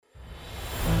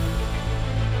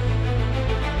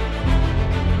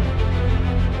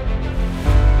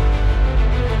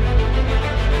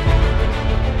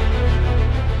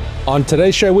On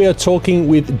today's show, we are talking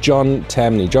with John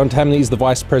Tamny. John Tamny is the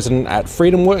Vice President at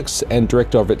FreedomWorks and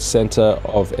Director of its Center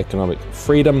of Economic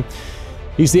Freedom.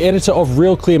 He's the editor of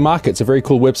Real Clear Markets, a very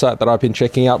cool website that I've been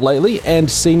checking out lately,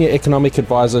 and Senior Economic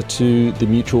Advisor to the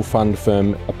mutual fund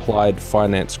firm Applied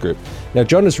Finance Group. Now,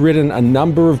 John has written a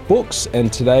number of books,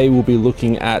 and today we'll be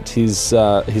looking at his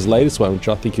latest one, which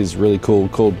I think is really cool,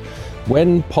 called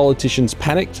When Politicians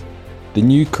Panicked: The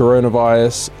New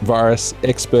Coronavirus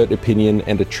Expert Opinion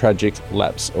and a Tragic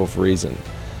Lapse of Reason.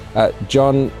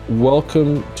 John,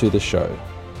 welcome to the show.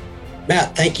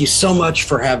 Matt, thank you so much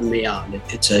for having me on.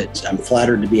 I'm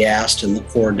flattered to be asked and look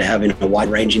forward to having a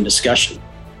wide-ranging discussion.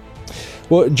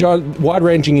 Well, John,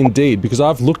 wide-ranging indeed, because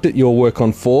I've looked at your work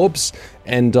on Forbes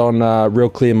and on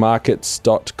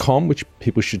realclearmarkets.com, which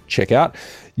people should check out.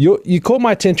 You caught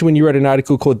my attention when you wrote an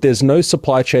article called "There's No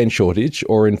Supply Chain Shortage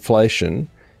or Inflation.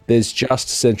 There's just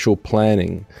central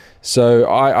planning." So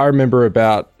I remember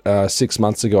about 6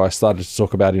 months ago, I started to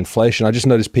talk about inflation. I just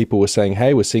noticed people were saying,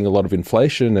 hey, we're seeing a lot of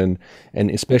inflation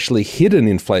and especially hidden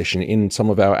inflation in some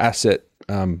of our asset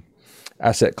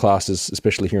classes,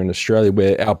 especially here in Australia,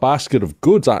 where our basket of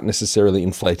goods aren't necessarily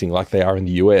inflating like they are in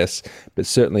the US, but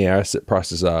certainly our asset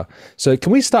prices are. So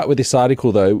can we start with this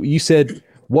article, though? You said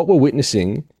what we're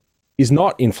witnessing is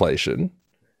not inflation,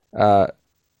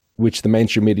 which the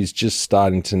mainstream media is just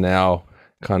starting to now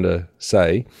kind of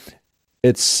say.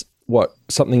 It's what,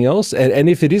 something else? And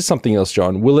if it is something else,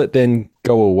 John, will it then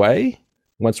go away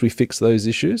once we fix those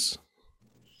issues?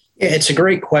 Yeah, it's a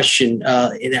great question.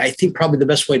 And I think probably the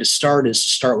best way to start is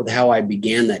to start with how I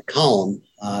began that column.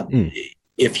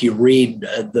 If you read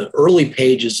the early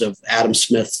pages of Adam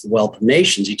Smith's Wealth of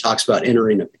Nations, he talks about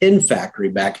entering a pin factory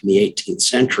back in the 18th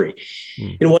century.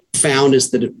 And what he found is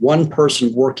that one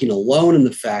person working alone in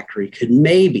the factory could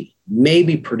maybe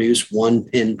produce one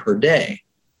pin per day.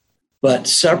 But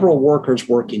several workers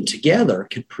working together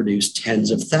could produce tens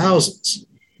of thousands.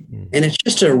 And it's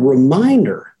just a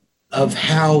reminder of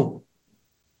how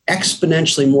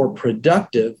exponentially more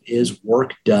productive is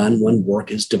work done when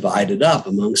work is divided up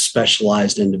among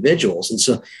specialized individuals. And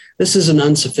so this is an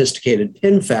unsophisticated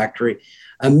pin factory.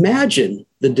 Imagine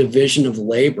the division of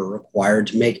labor required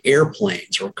to make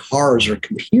airplanes or cars or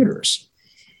computers.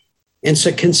 And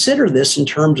so consider this in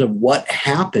terms of what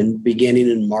happened beginning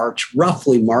in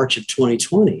roughly March of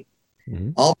 2020.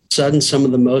 All of a sudden, some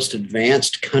of the most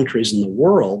advanced countries in the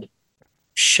world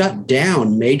shut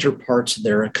down major parts of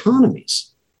their economies.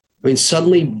 I mean,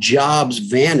 suddenly jobs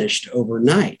vanished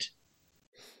overnight.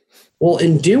 Well,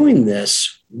 in doing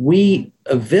this, we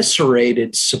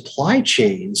eviscerated supply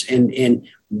chains and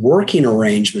working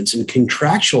arrangements and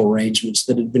contractual arrangements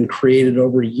that had been created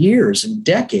over years and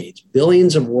decades,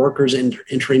 billions of workers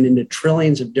entering into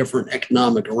trillions of different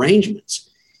economic arrangements.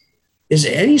 Is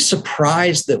it any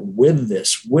surprise that with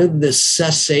this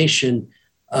cessation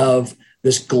of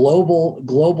this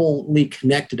globally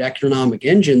connected economic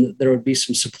engine, that there would be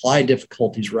some supply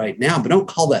difficulties right now? But don't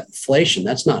call that inflation.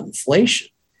 That's not inflation.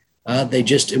 They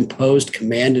just imposed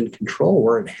command and control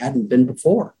where it hadn't been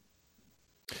before.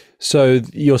 So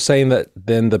you're saying that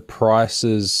then the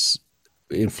prices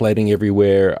inflating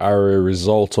everywhere are a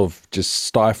result of just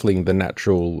stifling the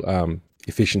natural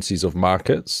efficiencies of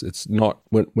markets? It's not,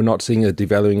 we're not seeing a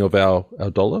devaluing of our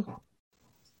dollar?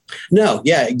 No,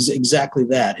 yeah, exactly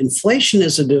that. Inflation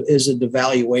is a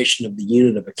devaluation of the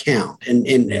unit of account.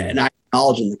 And I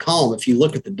acknowledge in the column, if you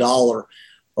look at the dollar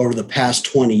over the past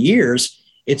 20 years,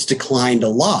 it's declined a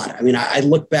lot. I mean, I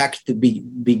look back at the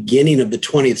beginning of the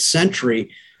 20th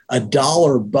century, a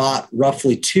dollar bought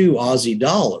roughly 2 Aussie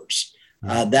dollars.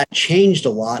 That changed a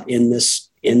lot in this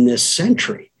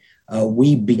century.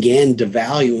 We began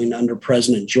devaluing under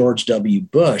President George W.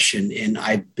 Bush, and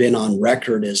I've been on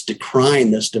record as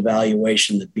decrying this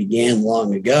devaluation that began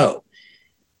long ago.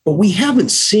 But we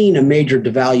haven't seen a major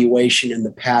devaluation in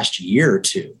the past year or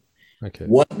two. Okay.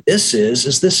 What this is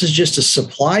just a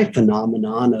supply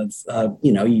phenomenon of,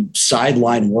 you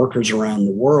sideline workers around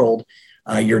the world.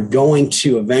 You're going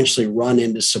to eventually run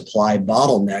into supply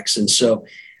bottlenecks. And so,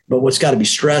 but what's got to be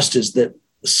stressed is that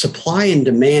supply and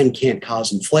demand can't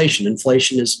cause inflation.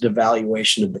 Inflation is a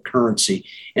devaluation of the currency.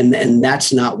 And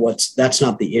that's not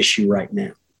the issue right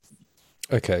now.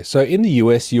 Okay. So in the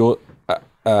US,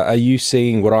 are you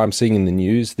seeing what I'm seeing in the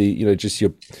news? Just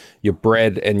your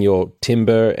bread and your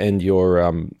timber and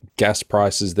your gas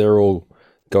prices, they're all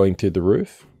going through the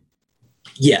roof?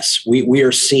 Yes, we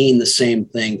are seeing the same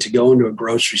thing. To go into a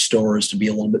grocery store is to be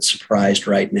a little bit surprised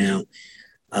right now.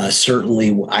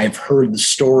 Certainly, I've heard the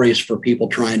stories for people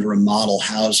trying to remodel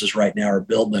houses right now or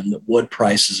build them, that wood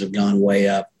prices have gone way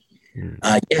up.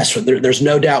 Yes, there's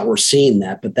no doubt we're seeing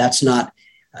that, but that's not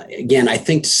Again, I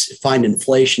think to find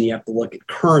inflation, you have to look at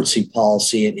currency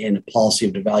policy and a policy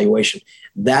of devaluation.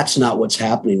 That's not what's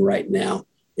happening right now.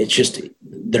 It's just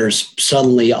there's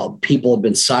suddenly people have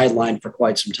been sidelined for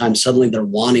quite some time. Suddenly they're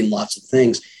wanting lots of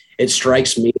things. It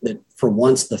strikes me that for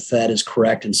once the Fed is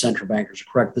correct and central bankers are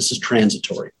correct. This is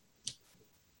transitory.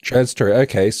 Transitory.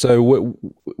 Okay. So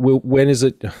when is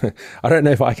it? I don't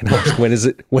know if I can ask. When is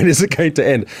it going to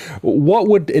end? What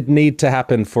would it need to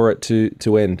happen for it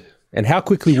to end? And how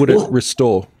quickly would it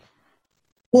restore?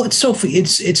 Well,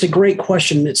 it's a great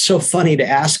question. It's so funny to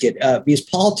ask it because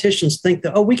politicians think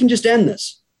that, we can just end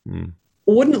this. Well,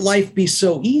 wouldn't life be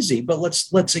so easy? But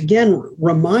let's again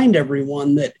remind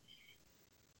everyone that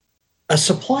a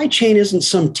supply chain isn't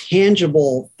some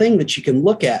tangible thing that you can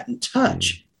look at and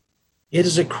touch. It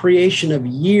is a creation of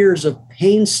years of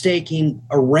painstaking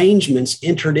arrangements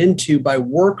entered into by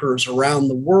workers around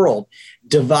the world,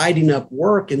 dividing up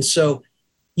work. And so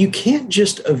you can't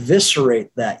just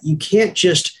eviscerate that. You can't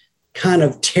just kind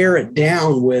of tear it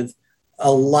down with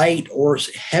a light or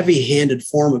heavy-handed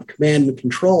form of command and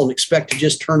control and expect to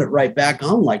just turn it right back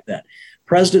on like that.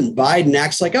 President Biden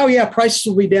acts like, prices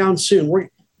will be down soon.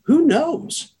 Who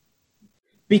knows?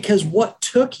 Because what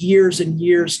took years and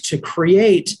years to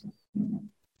create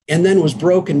and then was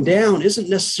broken down isn't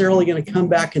necessarily going to come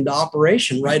back into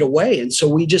operation right away. And so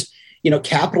we just,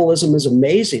 capitalism is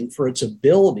amazing for its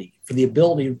ability, for the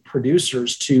ability of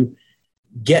producers to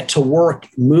get to work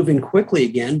moving quickly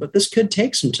again, but this could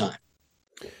take some time.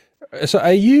 So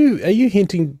are you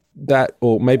hinting that,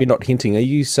 or maybe not hinting, are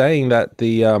you saying that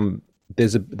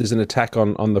there's an attack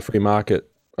on the free market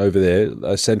over there,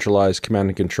 a centralized command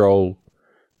and control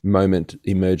moment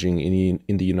emerging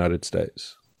in the United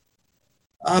States?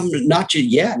 Not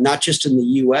just in the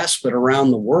U.S., but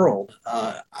around the world.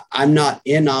 I'm not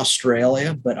in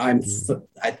Australia, but I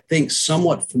think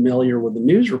somewhat familiar with the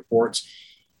news reports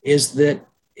is that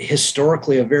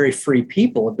historically a very free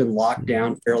people have been locked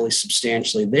down fairly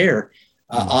substantially there.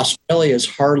 Australia is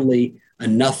hardly a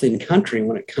nothing country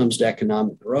when it comes to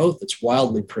economic growth. It's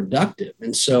wildly productive.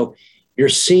 And so you're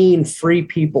seeing free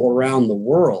people around the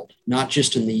world, not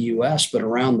just in the U.S., but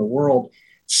around the world,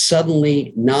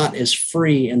 suddenly not as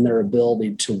free in their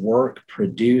ability to work,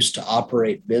 produce, to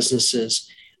operate businesses.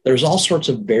 There's all sorts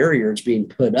of barriers being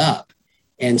put up.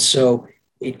 And so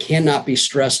it cannot be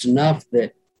stressed enough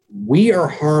that we are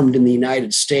harmed in the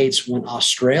United States when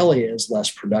Australia is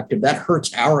less productive. That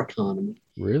hurts our economy.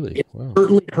 Really? Wow. It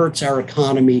certainly hurts our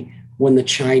economy when the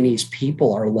Chinese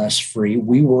people are less free.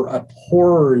 We were a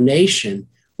poorer nation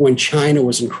when China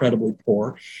was incredibly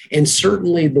poor. And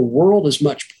certainly the world is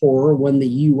much poorer when the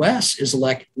U.S. is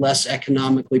less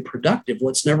economically productive.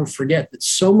 Let's never forget that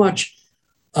so much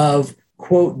of,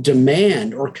 quote,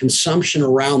 demand or consumption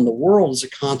around the world is a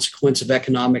consequence of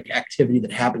economic activity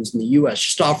that happens in the U.S.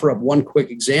 Just to offer up one quick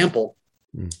example.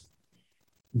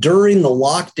 During the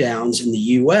lockdowns in the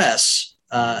U.S.,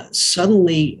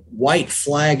 suddenly white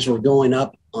flags were going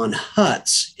up on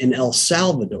huts in El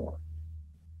Salvador.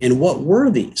 And what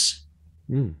were these?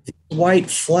 These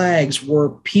white flags were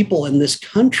people in this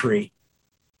country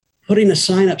putting a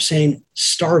sign up saying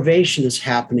starvation is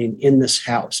happening in this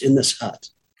house, in this hut.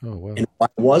 Oh, wow. And why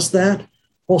was that?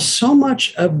 Well, so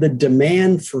much of the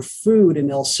demand for food in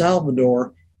El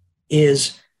Salvador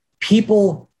is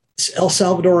people, El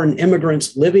Salvadoran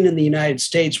immigrants living in the United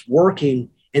States,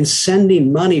 working and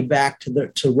sending money back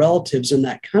to relatives in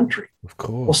that country. Of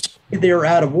course. Well, they were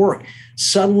out of work.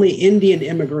 Suddenly, Indian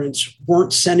immigrants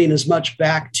weren't sending as much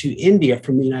back to India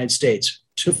from the United States,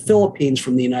 to Philippines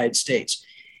from the United States.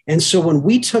 And so when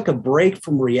we took a break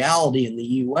from reality in the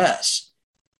U.S.,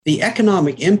 the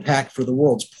economic impact for the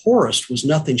world's poorest was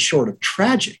nothing short of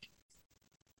tragic.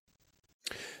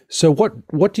 So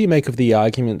what do you make of the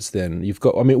arguments then?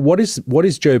 What is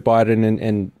Joe Biden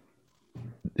and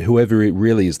whoever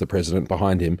really is the president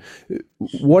behind him,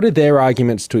 what are their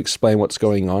arguments to explain what's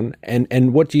going on?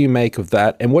 And what do you make of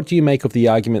that? And what do you make of the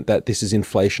argument that this is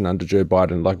inflation under Joe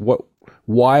Biden?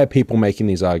 Why are people making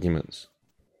these arguments?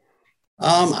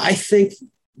 I think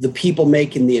the people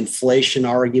making the inflation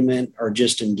argument are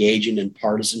just engaging in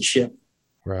partisanship.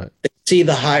 Right. They see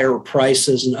the higher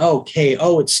prices and,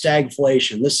 it's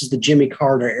stagflation. This is the Jimmy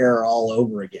Carter era all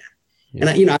over again. Yeah.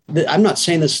 And, I'm not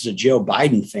saying this is a Joe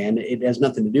Biden fan. It has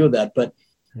nothing to do with that. But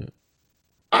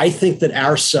I think that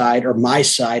our side, or my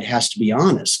side, has to be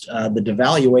honest. The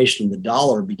devaluation of the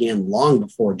dollar began long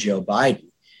before Joe Biden.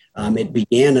 It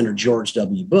began under George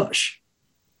W. Bush.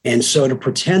 And so to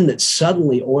pretend that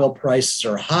suddenly oil prices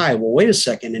are high, well, wait a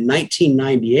second. In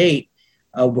 1998,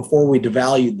 before we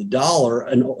devalued the dollar,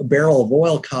 a barrel of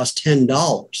oil cost $10.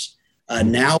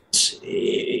 Now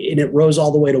and it rose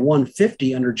all the way to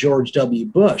 150 under George W.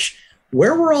 Bush.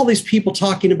 Where were all these people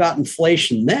talking about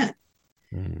inflation then?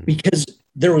 Because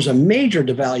there was a major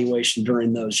devaluation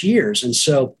during those years. And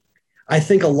so I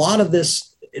think a lot of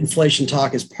this inflation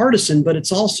talk is partisan, but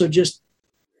it's also just,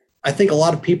 I think a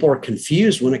lot of people are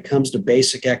confused when it comes to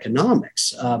basic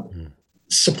economics.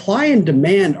 Supply and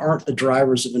demand aren't the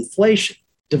drivers of inflation.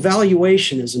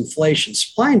 Devaluation is inflation.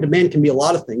 Supply and demand can be a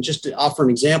lot of things. Just to offer an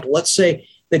example, let's say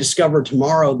they discover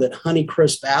tomorrow that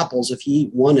Honeycrisp apples, if you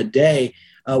eat one a day,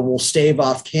 will stave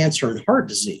off cancer and heart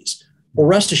disease. Well,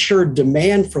 rest assured,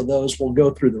 demand for those will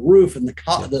go through the roof, and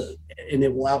and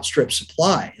it will outstrip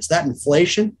supply. Is that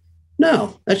inflation?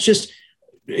 No, that's just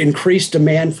increased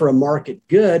demand for a market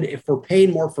good. If we're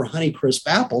paying more for Honeycrisp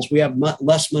apples, we have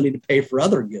less money to pay for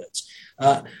other goods.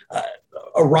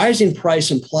 A rising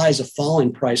price implies a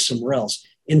falling price somewhere else.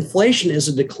 Inflation is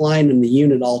a decline in the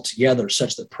unit altogether,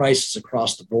 such that prices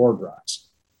across the board rise.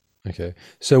 Okay,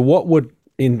 so what would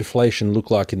inflation look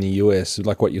like in the US?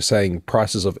 Like what you're saying,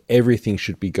 prices of everything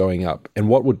should be going up, and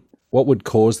what would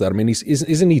cause that? I mean,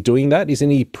 isn't he doing that? Isn't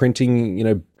he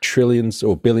printing, trillions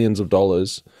or billions of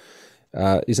dollars?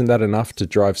 Isn't that enough to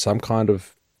drive some kind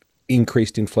of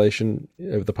increased inflation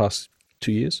over the past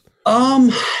 2 years?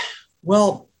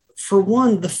 Well, for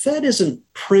one, the Fed isn't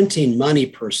printing money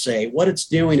per se. What it's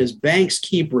doing is banks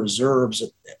keep reserves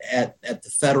at the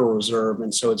Federal Reserve,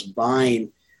 and so it's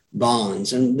buying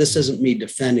bonds. And this isn't me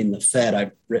defending the Fed.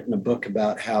 I've written a book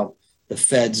about how the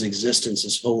Fed's existence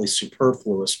is wholly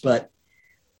superfluous, but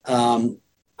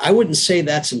I wouldn't say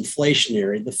that's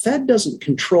inflationary. The Fed doesn't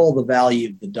control the value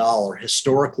of the dollar.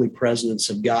 Historically, presidents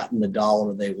have gotten the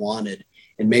dollar they wanted.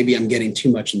 And maybe I'm getting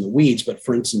too much in the weeds, but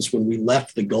for instance, when we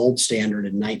left the gold standard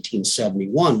in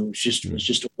 1971, which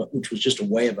was just a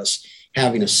way of us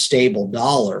having a stable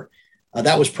dollar,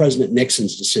 that was President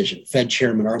Nixon's decision. Fed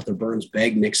Chairman Arthur Burns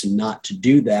begged Nixon not to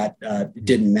do that. It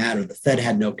didn't matter. The Fed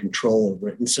had no control over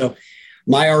it. And so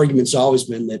my argument's always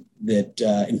been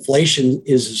that inflation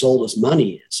is as old as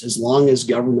money is. As long as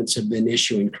governments have been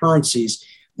issuing currencies,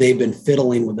 they've been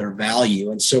fiddling with their value.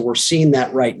 And so we're seeing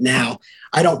that right now.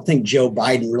 I don't think Joe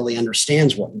Biden really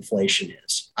understands what inflation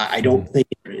is. I don't think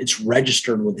it's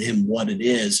registered with him what it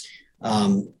is.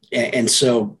 And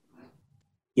so,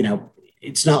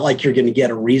 it's not like you're going to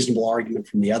get a reasonable argument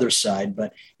from the other side,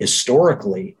 but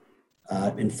historically,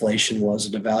 inflation was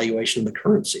a devaluation of the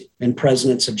currency, and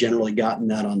presidents have generally gotten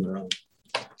that on their own.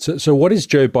 So what is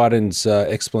Joe Biden's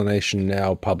explanation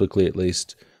now, publicly at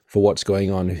least, for what's going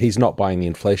on? He's not buying the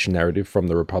inflation narrative from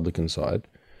the Republican side.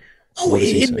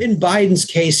 In Biden's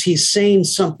case, he's saying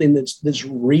something that's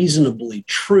reasonably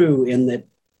true in that,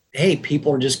 hey,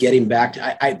 people are just getting back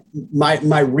to,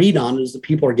 my read on it is that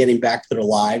people are getting back to their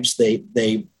lives.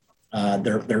 They're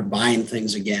buying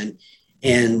things again,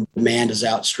 and demand has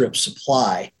outstripped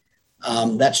supply.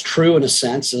 That's true in a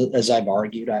sense, as I've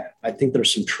argued. I think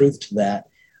there's some truth to that.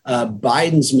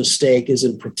 Biden's mistake is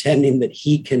in pretending that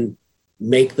he can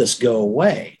make this go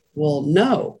away. Well,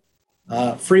 no.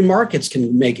 Free markets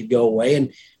can make it go away.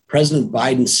 And President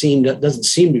Biden doesn't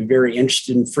seem to be very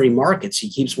interested in free markets. He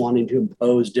keeps wanting to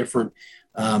impose different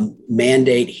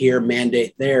mandate here,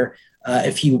 mandate there.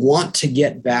 If you want to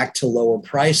get back to lower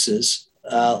prices,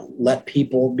 let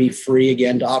people be free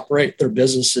again to operate their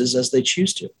businesses as they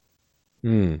choose to.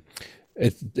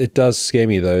 It does scare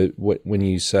me, though, when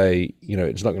you say,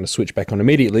 it's not going to switch back on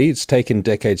immediately. It's taken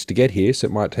decades to get here, so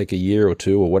it might take a year or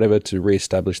two or whatever to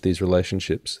reestablish these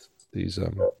relationships, these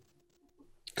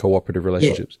cooperative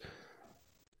relationships.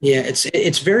 Yeah,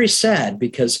 it's very sad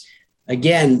because,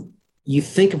 again, you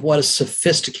think of what a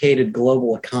sophisticated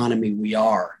global economy we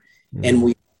are, and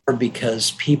we are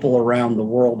because people around the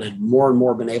world have more and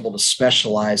more been able to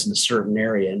specialize in a certain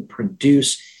area and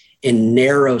produce in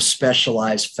narrow,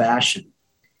 specialized fashion.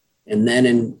 And then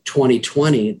in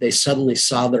 2020, they suddenly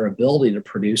saw their ability to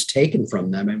produce taken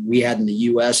from them. And we had in the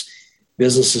US,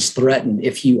 businesses threatened,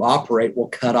 if you operate, we'll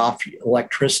cut off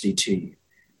electricity to you.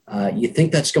 You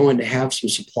think that's going to have some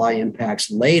supply impacts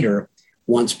later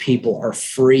once people are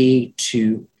free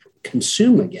to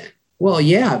consume again? Well,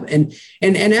 yeah. And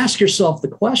ask yourself the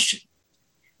question.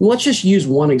 Let's just use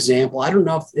one example. I don't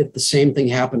know if the same thing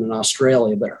happened in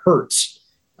Australia, but Hertz,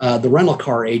 the rental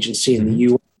car agency in the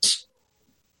U.S.,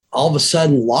 all of a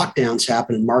sudden lockdowns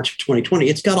happen in March of 2020.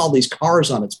 It's got all these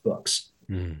cars on its books,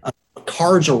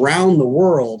 cars around the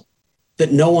world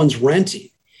that no one's renting.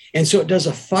 And so it does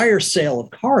a fire sale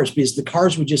of cars because the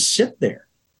cars would just sit there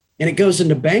and it goes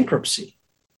into bankruptcy.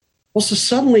 Well, so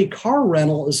suddenly car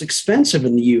rental is expensive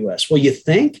in the U.S. Well, you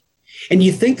think? And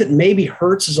you think that maybe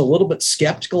Hertz is a little bit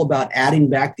skeptical about adding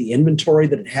back the inventory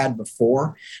that it had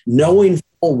before, knowing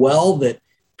full well that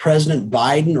President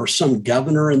Biden or some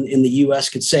governor in the US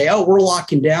could say, oh, we're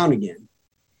locking down again.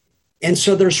 And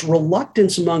so there's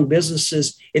reluctance among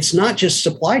businesses. It's not just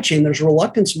supply chain. There's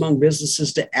reluctance among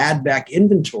businesses to add back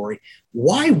inventory.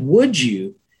 Why would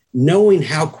you, knowing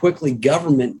how quickly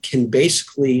government can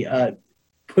basically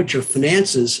put your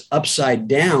finances upside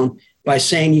down by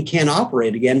saying you can't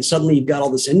operate again? Suddenly you've got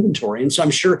all this inventory. And so I'm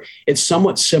sure it's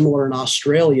somewhat similar in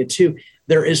Australia too.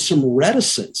 There is some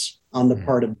reticence on the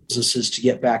part of businesses to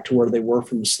get back to where they were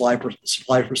from a supply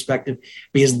perspective,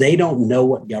 because they don't know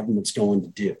what government's going to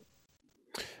do.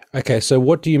 Okay, so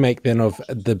what do you make then of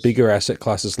the bigger asset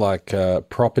classes like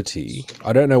property?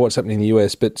 I don't know what's happening in the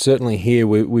US, but certainly here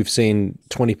we've seen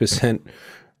 20%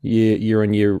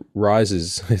 year-on-year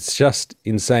rises. It's just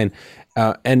insane.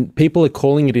 And people are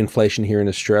calling it inflation here in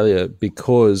Australia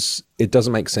because it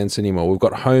doesn't make sense anymore. We've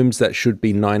got homes that should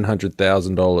be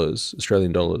 $900,000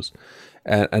 Australian dollars.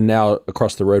 And now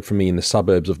across the road from me in the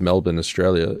suburbs of Melbourne,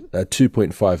 Australia,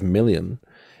 2.5 million.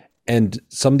 And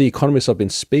some of the economists I've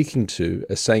been speaking to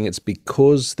are saying it's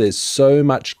because there's so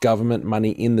much government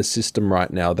money in the system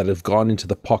right now that have gone into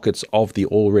the pockets of the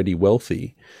already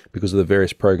wealthy because of the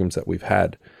various programs that we've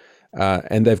had.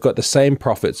 And they've got the same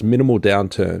profits, minimal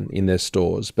downturn in their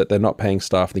stores, but they're not paying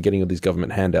staff. They're getting all these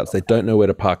government handouts. They don't know where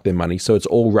to park their money. So it's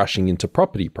all rushing into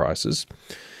property prices.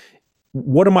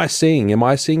 What am I seeing? Am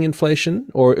I seeing inflation,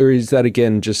 or is that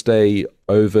again just a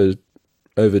over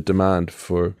demand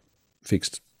for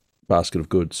fixed basket of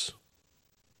goods?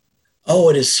 Oh,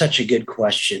 it is such a good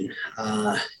question.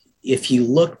 If you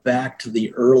look back to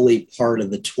the early part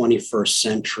of the 21st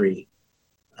century,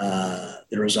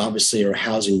 there was obviously a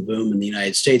housing boom in the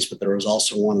United States, but there was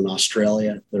also one in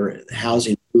Australia.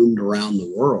 Housing boomed around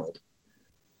the world.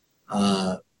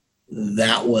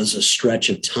 That was a stretch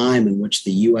of time in which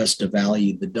the U.S.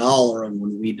 devalued the dollar. And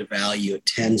when we devalue, it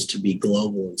tends to be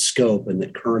global in scope, and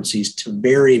that currencies to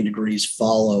varying degrees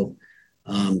follow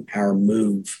our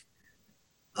move.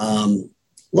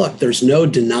 Look, there's no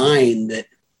denying that,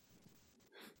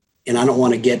 and I don't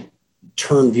want to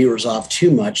turn viewers off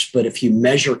too much, but if you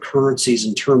measure currencies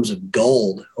in terms of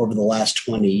gold over the last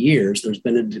 20 years, there's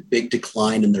been a big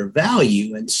decline in their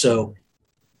value. And so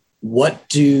what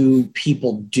do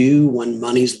people do when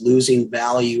money's losing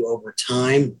value over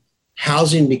time?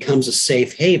 Housing becomes a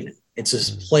safe haven. It's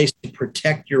a place to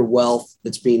protect your wealth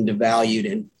that's being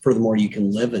devalued, and furthermore, you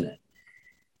can live in it.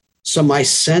 So my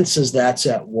sense is that's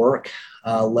at work.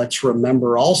 Let's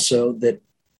remember also that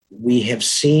we have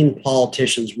seen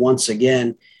politicians once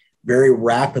again very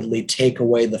rapidly take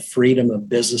away the freedom of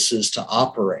businesses to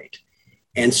operate.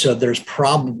 And so there's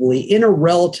probably, in a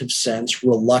relative sense,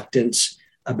 reluctance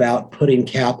about putting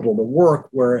capital to work,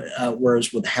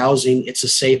 whereas with housing, it's a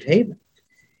safe haven.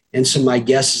 And so my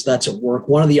guess is that's at work.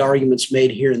 One of the arguments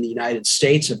made here in the United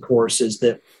States, of course, is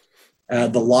that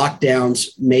the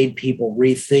lockdowns made people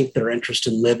rethink their interest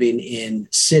in living in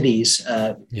cities,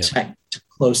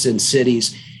 close-in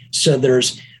cities. So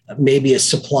there's maybe a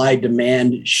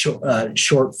supply-demand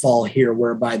shortfall here,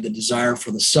 whereby the desire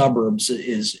for the suburbs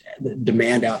is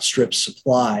demand outstrips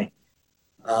supply.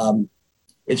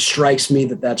 It strikes me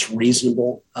that that's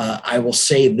reasonable. I will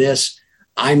say this.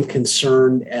 I'm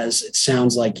concerned, as it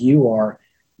sounds like you are,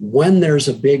 when there's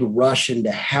a big rush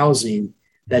into housing,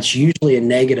 that's usually a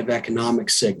negative economic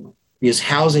signal, because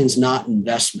housing's not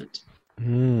investment.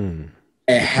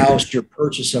 Your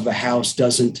purchase of a house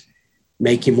doesn't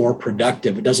make you more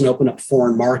productive. It doesn't open up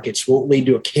foreign markets, won't lead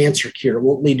to a cancer cure,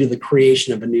 won't lead to the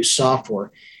creation of a new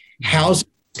software. Housing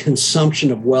is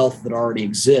consumption of wealth that already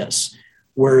exists.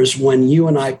 Whereas when you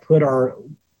and I put our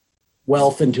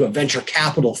wealth into a venture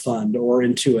capital fund or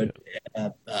into an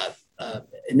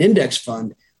index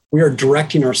fund, we are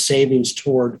directing our savings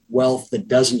toward wealth that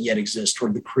doesn't yet exist,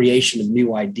 toward the creation of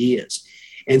new ideas.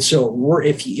 And so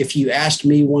if you asked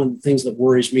me, one of the things that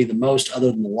worries me the most,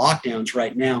 other than the lockdowns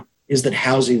right now, is that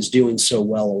housing is doing so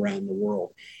well around the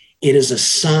world. It is a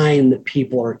sign that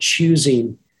people are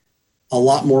choosing a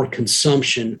lot more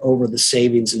consumption over the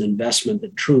savings and investment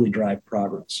that truly drive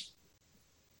progress.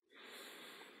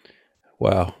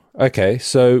 Wow. Okay.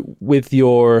 So with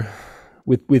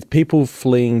people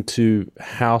fleeing to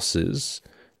houses,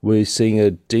 we're seeing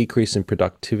a decrease in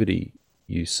productivity,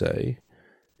 you say,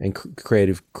 and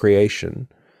creative creation.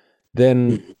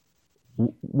 Then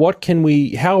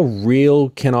how real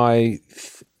can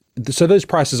so those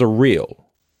prices are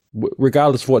real,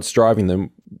 regardless of what's driving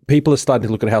them. People are starting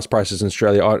to look at house prices in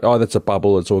Australia. Oh, that's a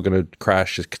bubble. It's all going to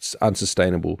crash. It's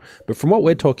unsustainable. But from what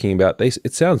we're talking about,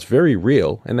 it sounds very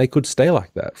real, and they could stay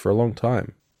like that for a long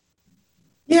time.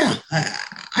 Yeah,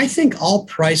 I think all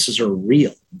prices are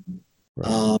real.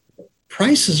 Prices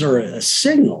prices are a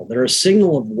signal. They're a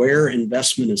signal of where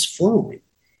investment is flowing.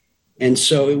 And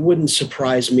so it wouldn't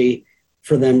surprise me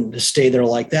for them to stay there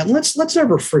like that. And let's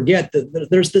never forget that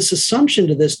there's this assumption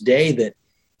to this day that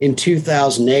in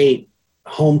 2008,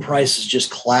 home prices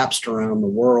just collapsed around the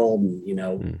world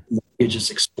and,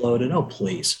 mortgages exploded. Oh,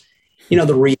 please.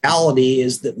 The reality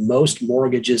is that most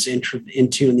mortgages entered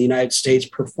into in the United States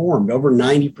performed. Over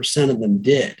 90% of them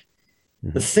did.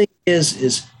 The thing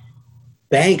is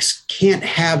banks can't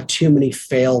have too many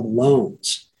failed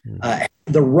loans.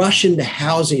 The rush into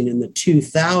housing in the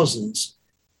 2000s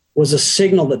was a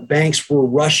signal that banks were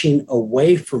rushing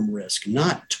away from risk,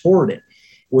 not toward it.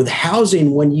 With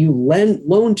housing, when you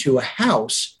loan to a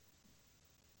house,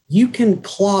 you can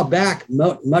claw back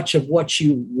much of what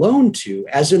you loan to,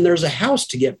 as in there's a house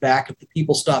to get back if the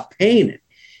people stop paying it.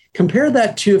 Compare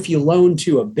that to if you loan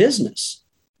to a business.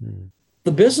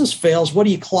 The business fails, what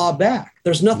do you claw back?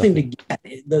 There's nothing to get.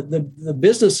 The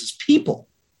business is people.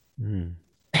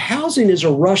 Housing is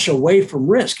a rush away from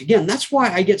risk. Again, that's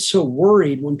why I get so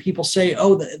worried when people say,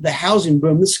 oh, the housing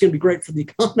boom, this is going to be great for the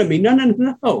economy.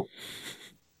 No.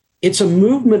 It's a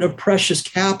movement of precious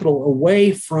capital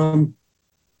away from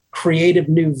creative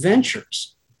new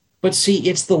ventures. But see,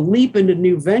 it's the leap into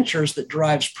new ventures that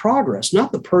drives progress,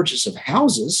 not the purchase of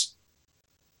houses.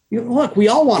 Look, we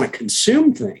all want to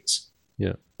consume things.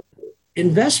 Yeah.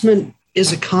 Investment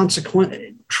is a consequence.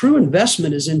 True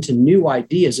investment is into new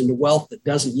ideas, into wealth that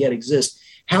doesn't yet exist.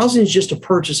 Housing is just a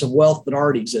purchase of wealth that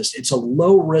already exists. It's a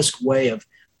low risk way of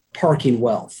parking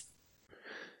wealth.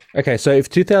 Okay, so if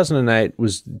 2008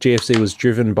 GFC was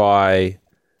driven by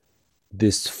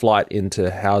this flight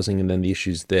into housing and then the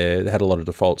issues there, they had a lot of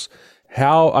defaults.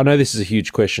 I know this is a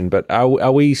huge question, but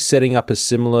are we setting up a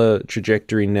similar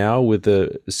trajectory now with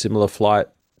a similar flight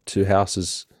to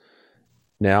houses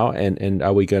now? And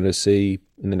are we going to see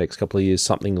in the next couple of years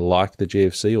something like the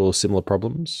GFC or similar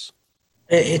problems?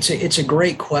 It's a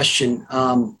great question.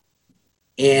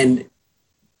 And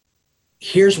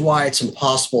here's why it's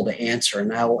impossible to answer.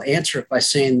 And I will answer it by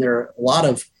saying there are a lot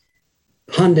of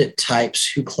pundit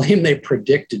types who claim they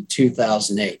predicted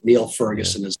 2008. Neil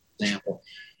Ferguson is an example.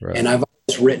 Right. And I've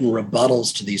always written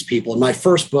rebuttals to these people. In my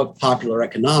first book, Popular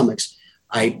Economics,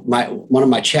 one of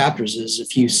my chapters is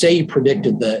if you say you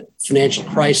predicted the financial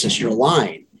crisis, you're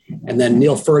lying. And then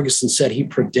Neil Ferguson said he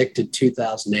predicted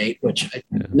 2008, which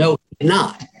no, he did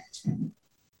not.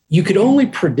 You could only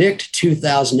predict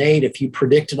 2008 if you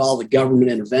predicted all the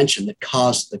government intervention that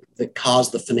caused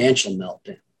the financial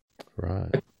meltdown.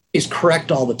 Right. He's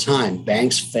correct all the time.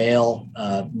 Banks fail,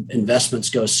 investments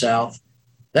go south.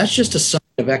 That's just a sign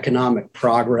of economic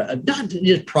progress. Not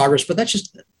just progress, but that's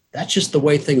just the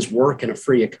way things work in a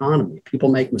free economy.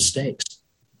 People make mistakes.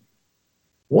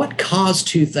 What caused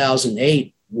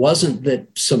 2008 wasn't that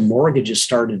some mortgages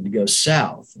started to go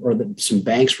south or that some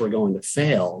banks were going to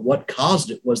fail. What caused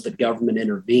it was the government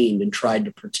intervened and tried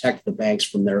to protect the banks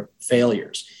from their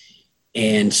failures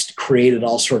and created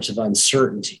all sorts of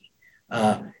uncertainty.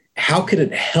 How could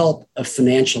it help a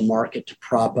financial market to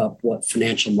prop up what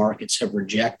financial markets have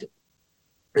rejected?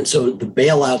 And so the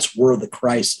bailouts were the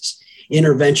crisis.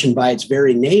 Intervention by its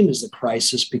very name is the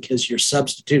crisis because you're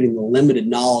substituting the limited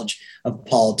knowledge of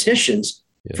politicians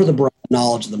for the broad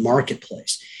knowledge of the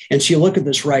marketplace. And so you look at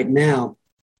this right now,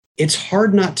 it's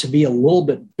hard not to be a little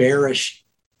bit bearish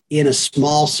in a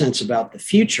small sense about the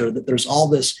future, that there's all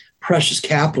this precious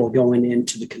capital going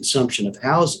into the consumption of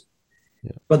housing.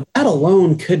 Yeah. But that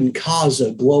alone couldn't cause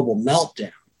a global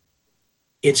meltdown.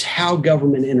 It's how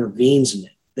government intervenes in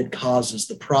it that causes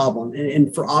the problem,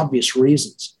 and for obvious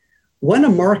reasons. When a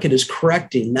market is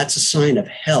correcting, that's a sign of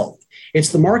health. It's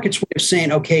the market's way of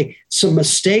saying, okay, some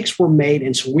mistakes were made,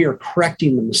 and so we are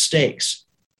correcting the mistakes.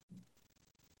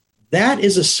 That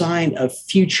is a sign of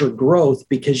future growth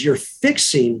because you're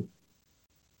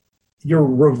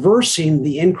reversing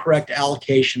the incorrect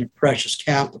allocation of precious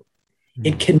capital. Mm-hmm.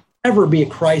 It can never be a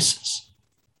crisis.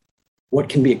 What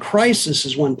can be a crisis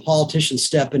is when politicians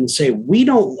step in and say,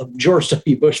 George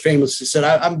W. Bush famously said,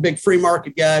 I'm a big free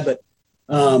market guy, but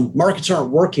markets aren't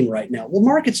working right now. Well,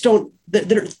 markets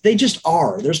they just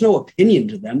are. There's no opinion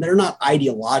to them. They're not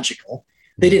ideological.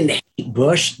 They didn't hate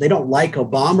Bush. They don't like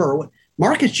Obama or what.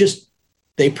 Markets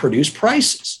they produce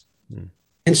prices.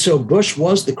 And so Bush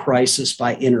was the crisis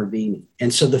by intervening.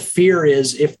 And so the fear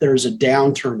is if there's a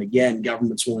downturn again,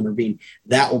 governments will intervene.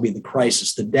 That will be the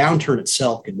crisis. The downturn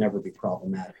itself could never be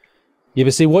problematic. Yeah,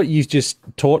 but see, what you've just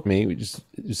taught me, which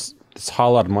is this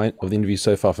highlight of the interview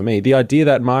so far for me, the idea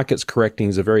that markets correcting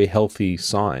is a very healthy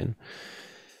sign.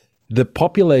 The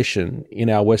population in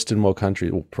our Western world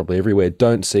country, well, probably everywhere,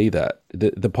 don't see that.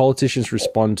 The politicians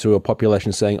respond to a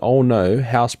population saying, oh no,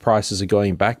 house prices are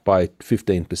going back by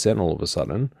 15% all of a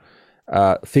sudden.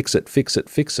 Fix it, fix it,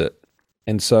 fix it.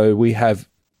 And so we have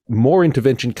more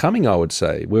intervention coming, I would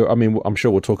say. I'm sure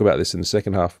we'll talk about this in the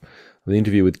second half of the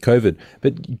interview with COVID.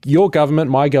 But your government,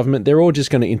 my government, they're all just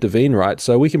going to intervene, right?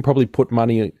 So we can probably put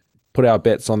our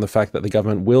bets on the fact that the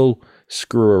government will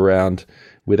screw around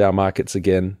with our markets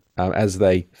again as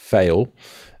they fail.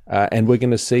 And we're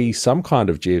going to see some kind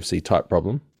of GFC type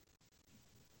problem.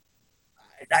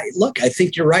 I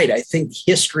think you're right. I think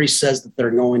history says that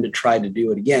they're going to try to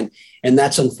do it again. And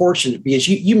that's unfortunate because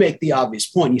you make the obvious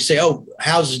point. You say, oh,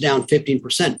 houses down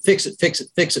 15%, fix it, fix it,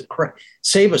 fix it,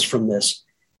 save us from this.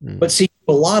 But see,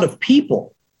 a lot of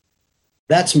people,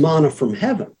 that's manna from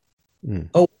heaven.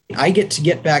 Oh, I get to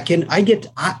get back in.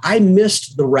 I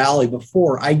missed the rally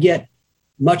before. I get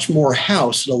much more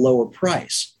house at a lower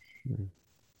price,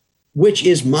 which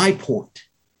is my point.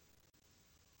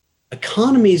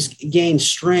 Economies gain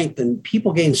strength and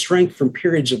people gain strength from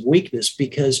periods of weakness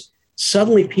because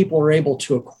suddenly people are able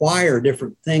to acquire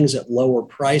different things at lower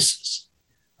prices.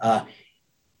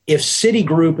 If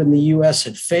Citigroup in the US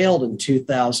had failed in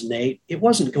 2008, it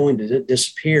wasn't going to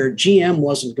disappear. GM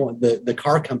wasn't going, the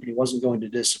car company wasn't going to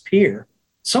disappear.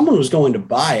 Someone was going to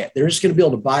buy it. They're just going to be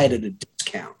able to buy it at a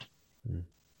discount,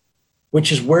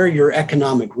 which is where your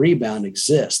economic rebound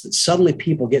exists, that suddenly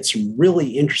people get some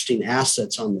really interesting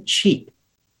assets on the cheap.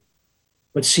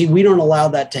 But see, we don't allow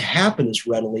that to happen as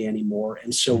readily anymore.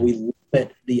 And so we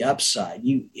limit the upside.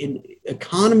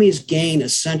 Economies gain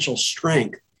essential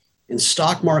strength and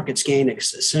stock markets gain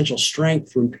essential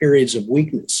strength from periods of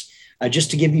weakness.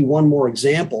 Just to give you one more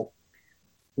example,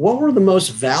 what were the most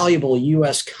valuable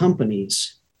U.S.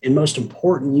 companies and most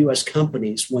important U.S.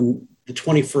 companies when the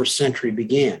 21st century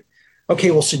began?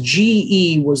 Okay, well, so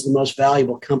GE was the most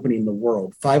valuable company in the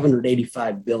world,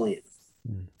 $585 billion.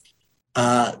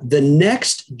 The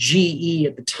next GE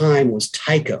at the time was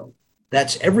Tyco.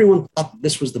 Everyone thought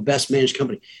this was the best managed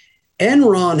company.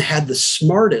 Enron had the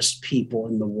smartest people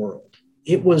in the world.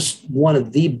 It was one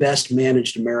of the best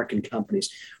managed American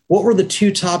companies. What were the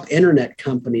two top internet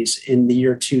companies in the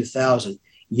year 2000?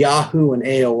 Yahoo and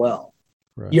AOL.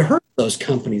 Right. You heard of those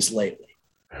companies lately.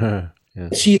 Yeah.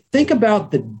 So you think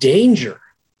about the danger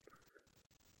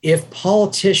if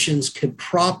politicians could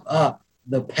prop up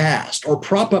the past or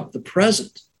prop up the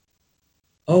present.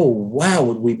 Oh, wow,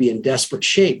 would we be in desperate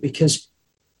shape? Because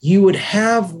you would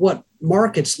have what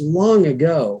markets long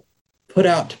ago put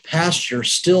out to pasture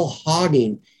still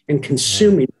hogging and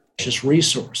consuming precious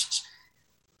resources.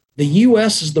 The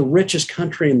U.S. is the richest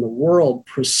country in the world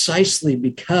precisely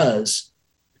because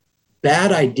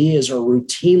bad ideas are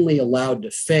routinely allowed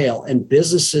to fail, and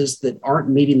businesses that aren't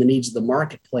meeting the needs of the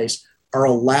marketplace are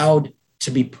allowed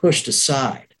to be pushed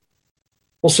aside.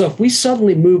 Well, so if we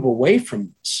suddenly move away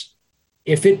from this,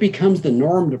 if it becomes the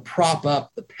norm to prop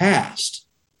up the past,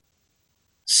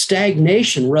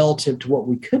 stagnation relative to what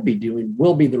we could be doing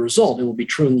will be the result. It will be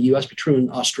true in the US, be true in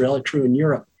Australia, true in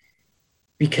Europe,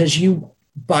 because you,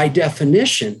 by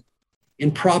definition,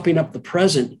 in propping up the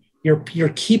present, you're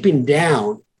keeping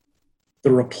down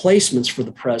the replacements for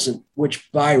the present, which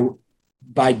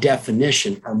by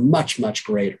definition are much, much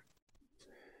greater.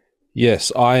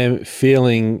 Yes, I am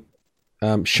feeling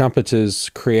Schumpeter's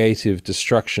creative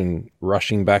destruction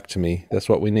rushing back to me. That's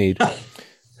what we need.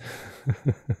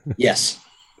 Yes.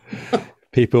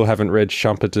 People haven't read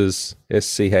Schumpeter's,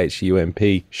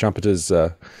 Schump, Schumpeter's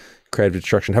creative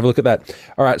destruction. Have a look at that.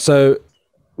 All right, so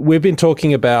we've been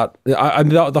talking about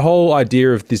the whole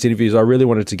idea of this interview is I really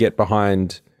wanted to get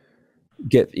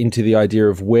into the idea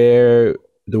of where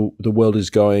the world is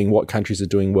going, what countries are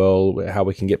doing well, how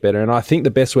we can get better. And I think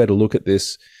the best way to look at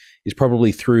this is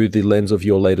probably through the lens of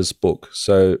your latest book.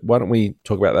 So why don't we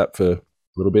talk about that for a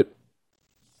little bit?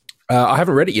 I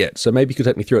haven't read it yet, so maybe you could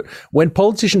take me through it. When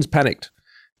Politicians Panicked,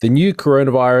 the New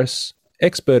Coronavirus,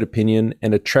 Expert Opinion,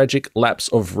 and a Tragic Lapse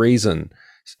of Reason.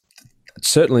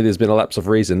 Certainly there's been a lapse of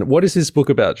reason. What is this book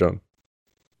about, John?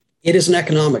 It is an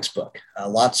economics book.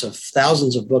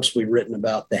 Thousands of books we've written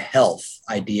about the health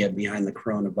idea behind the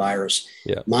coronavirus.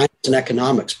 Yeah. Mine is an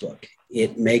economics book.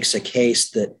 It makes a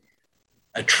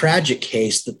tragic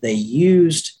case that they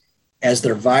used as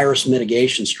their virus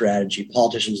mitigation strategy,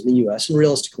 politicians in the US and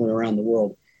realistically around the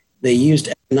world. They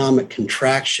used economic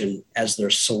contraction as their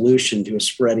solution to a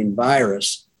spreading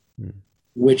virus,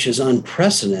 which is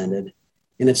unprecedented.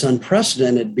 And it's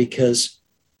unprecedented because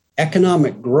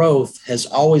economic growth has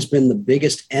always been the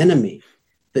biggest enemy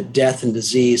that death and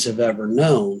disease have ever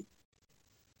known.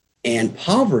 And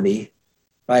poverty,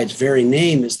 by its very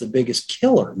name, is the biggest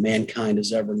killer mankind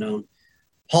has ever known.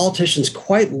 Politicians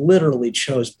quite literally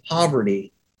chose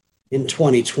poverty in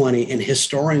 2020, and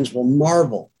historians will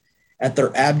marvel at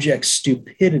their abject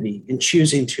stupidity in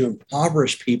choosing to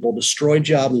impoverish people, destroy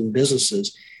jobs and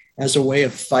businesses as a way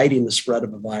of fighting the spread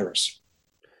of a virus.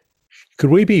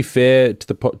 Could we be fair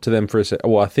to them for a second?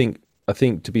 Well, I think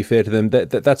to be fair to them,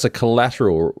 that's a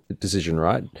collateral decision,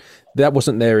 right? That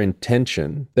wasn't their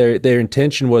intention. Their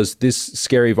intention was this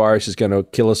scary virus is going to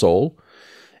kill us all,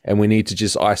 and we need to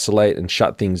just isolate and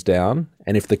shut things down.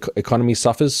 And if the economy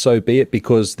suffers, so be it,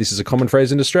 because this is a common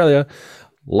phrase in Australia,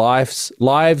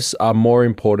 lives are more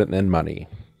important than money.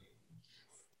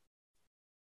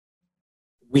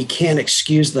 We can't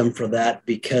excuse them for that,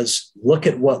 because look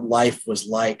at what life was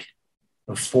like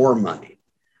before money.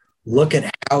 Look at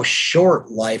how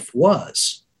short life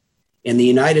was. In the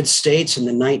United States in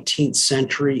the 19th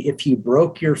century, if you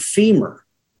broke your femur,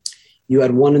 you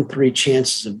had 1 in 3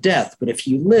 chances of death. But if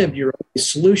you lived, your only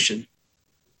solution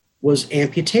was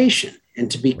amputation. And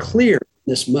to be clear,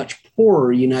 in this much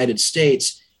poorer United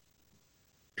States,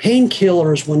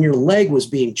 painkillers when your leg was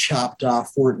being chopped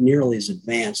off weren't nearly as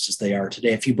advanced as they are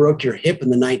today. If you broke your hip in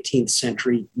the 19th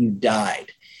century, you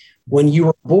died. When you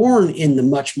were born in the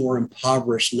much more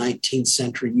impoverished 19th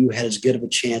century, you had as good of a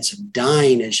chance of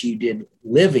dying as you did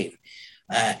living.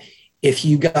 If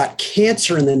you got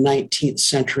cancer in the 19th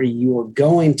century, you were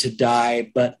going to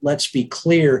die. But let's be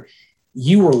clear,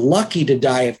 you were lucky to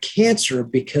die of cancer,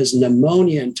 because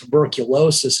pneumonia and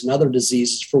tuberculosis and other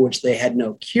diseases for which they had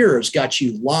no cures got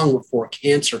you long before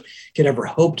cancer could ever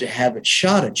hope to have it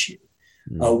shot at you.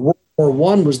 World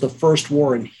War I was the first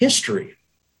war in history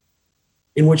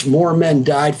in which more men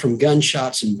died from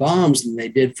gunshots and bombs than they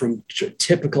did from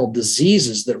typical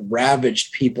diseases that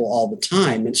ravaged people all the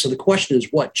time. And so the question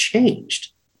is, what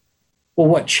changed? Well,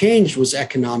 what changed was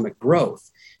economic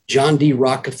growth. John D.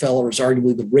 Rockefeller is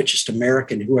arguably the richest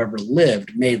American who ever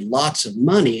lived, made lots of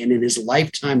money, and in his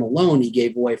lifetime alone, he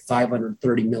gave away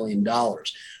 $530 million.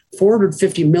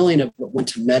 $450 million of it went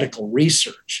to medical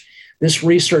research. This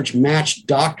research matched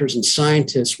doctors and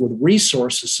scientists with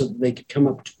resources so that they could come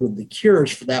up with the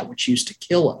cures for that which used to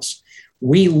kill us.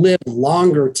 We live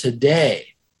longer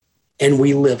today, and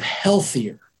we live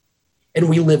healthier, and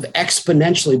we live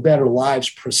exponentially better lives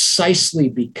precisely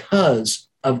because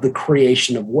of the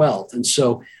creation of wealth. And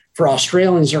so for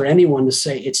Australians or anyone to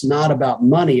say it's not about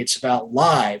money, it's about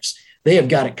lives, they have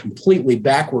got it completely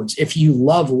backwards. If you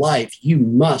love life, you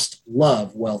must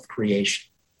love wealth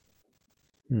creation.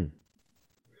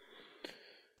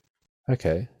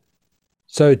 Okay.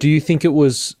 So do you think it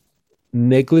was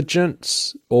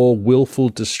negligence or willful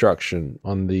destruction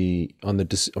on the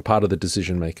part of the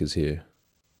decision makers here?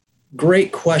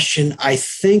 Great question. I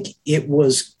think it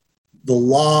was the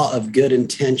law of good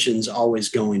intentions always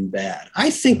going bad. I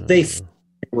think they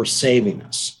were saving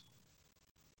us.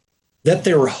 That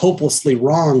they were hopelessly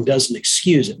wrong doesn't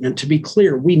excuse it. And to be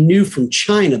clear, we knew from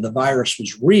China the virus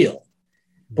was real,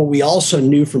 but we also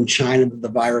knew from China that the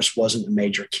virus wasn't a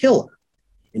major killer.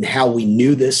 And how we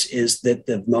knew this is that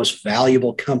the most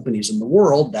valuable companies in the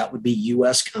world, that would be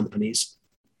US companies,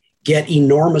 get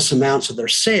enormous amounts of their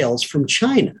sales from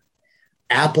China.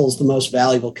 Apple's the most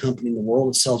valuable company in the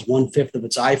world. It sells 1/5 of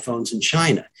its iPhones in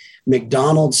China.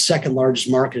 McDonald's second largest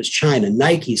market is China.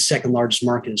 Nike's second largest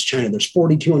market is China. There's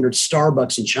 4,200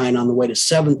 Starbucks in China, on the way to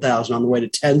 7,000, on the way to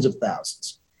tens of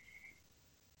thousands.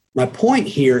 My point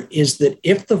here is that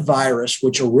if the virus,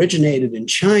 which originated in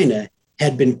China,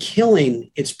 had been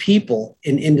killing its people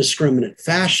in indiscriminate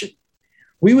fashion,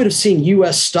 we would have seen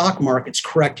U.S. stock markets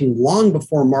correcting long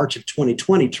before March of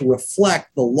 2020 to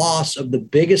reflect the loss of the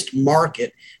biggest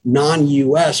market,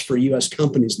 non-U.S., for U.S.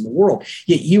 companies in the world.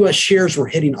 Yet U.S. shares were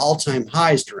hitting all-time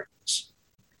highs during this.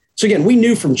 So again, we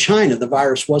knew from China the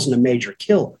virus wasn't a major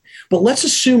killer. But let's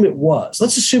assume it was.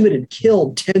 Let's assume it had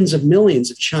killed tens of millions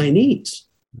of Chinese.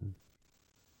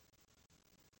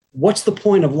 What's the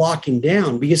point of locking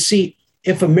down? Because, see,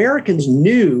 if Americans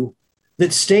knew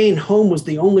that staying home was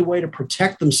the only way to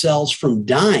protect themselves from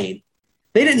dying,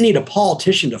 they didn't need a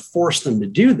politician to force them to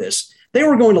do this. They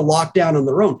were going to lock down on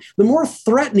their own. The more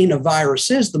threatening a virus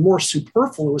is, the more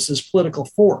superfluous is political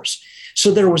force.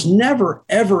 So there was never,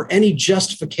 ever any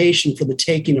justification for the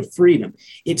taking of freedom.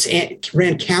 It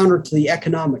ran counter to the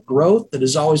economic growth that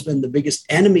has always been the biggest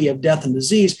enemy of death and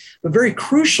disease. But very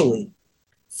crucially,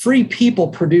 free people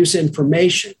produce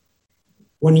information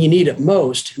when you need it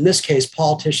most. In this case,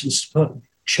 politicians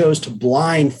chose to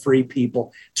blind free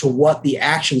people to what the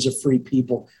actions of free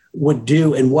people would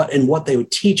do and what they would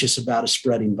teach us about a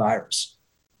spreading virus.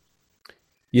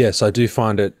 Yes, I do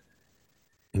find it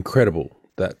incredible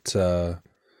that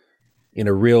in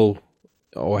a real,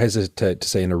 or hesitate to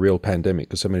say in a real pandemic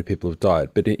because so many people have died,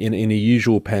 but in a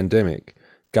usual pandemic,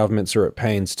 governments are at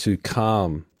pains to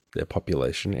calm their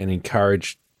population and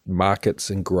encourage markets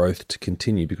and growth to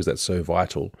continue because that's so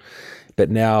vital. But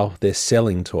now they're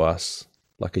selling to us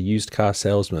like a used car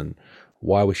salesman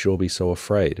why we should all be so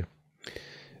afraid.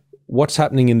 What's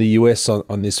happening in the US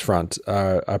on this front?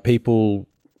 Are people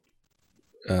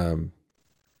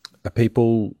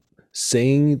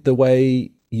seeing the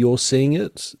way you're seeing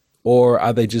it, or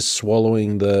are they just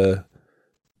swallowing the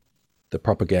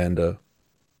propaganda?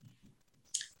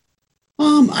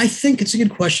 I think it's a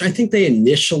good question. I think they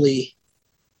initially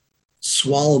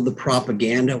swallowed the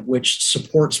propaganda, which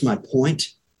supports my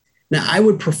point. Now, I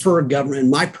would prefer government. In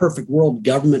my perfect world,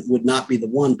 government would not be the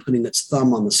one putting its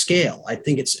thumb on the scale. I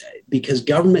think it's because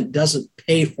government doesn't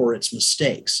pay for its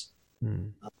mistakes.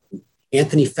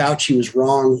 Anthony Fauci was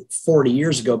wrong 40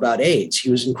 years ago about AIDS. He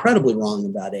was incredibly wrong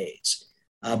about AIDS,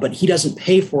 but he doesn't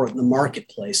pay for it in the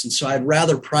marketplace. And so I'd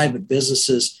rather private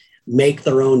businesses make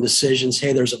their own decisions.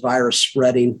 Hey, there's a virus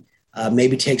spreading.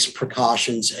 Maybe take some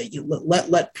precautions.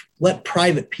 Let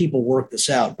private people work this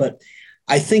out. But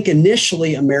I think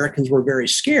initially Americans were very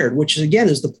scared, which is, again,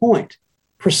 is the point.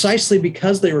 Precisely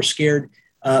because they were scared,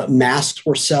 masks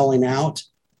were selling out.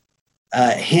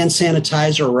 Hand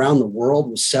sanitizer around the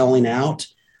world was selling out.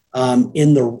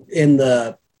 In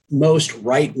the most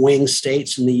right-wing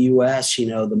states in the U.S.,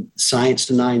 the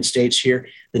science-denying states here,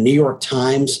 the New York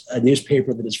Times, a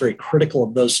newspaper that is very critical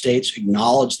of those states,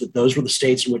 acknowledged that those were the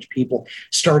states in which people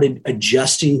started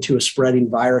adjusting to a spreading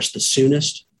virus the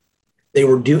soonest.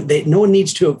 No one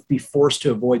needs to be forced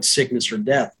to avoid sickness or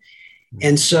death.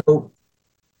 And so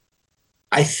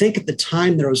I think at the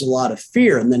time there was a lot of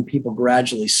fear, and then people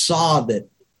gradually saw that,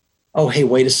 oh, hey,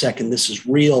 wait a second, this is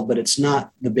real, but it's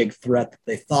not the big threat that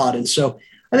they thought. And so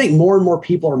I think more and more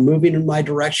people are moving in my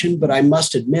direction, but I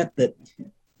must admit that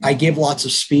I give lots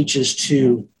of speeches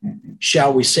to,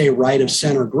 shall we say, right of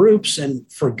center groups. And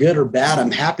for good or bad,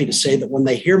 I'm happy to say that when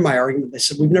they hear my argument, they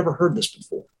said, we've never heard this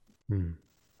before.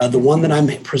 The one that I'm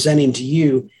presenting to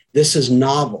you, this is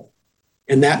novel.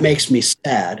 And that makes me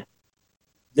sad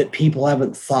that people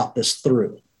haven't thought this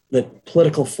through, that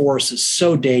political force is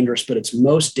so dangerous, but it's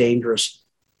most dangerous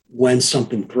when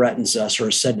something threatens us or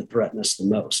is said to threaten us the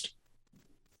most.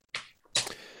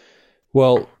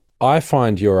 Well, I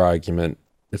find your argument,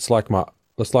 it's like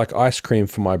ice cream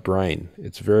for my brain.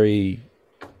 It's very,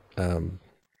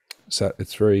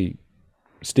 it's very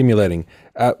stimulating.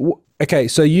 Okay,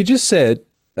 so you just said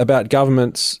about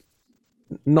governments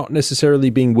not necessarily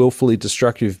being willfully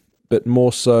destructive, but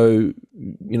more so,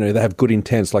 they have good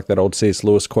intents, like that old C.S.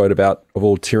 Lewis quote about, of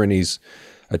all tyrannies,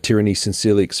 a tyranny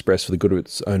sincerely expressed for the good of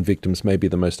its own victims may be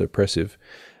the most oppressive.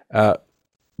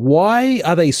 Why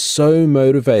are they so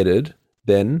motivated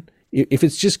then? If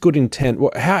it's just good intent,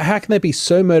 how can they be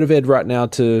so motivated right now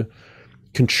to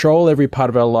control every part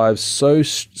of our lives,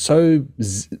 so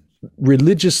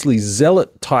religiously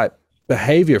zealot type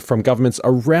behavior from governments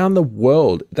around the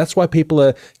world? That's why people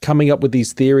are coming up with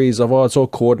these theories of, it's all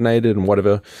coordinated and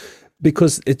whatever,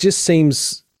 because it just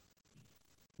seems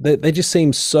that they just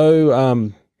seem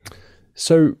so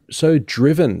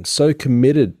driven, so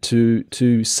committed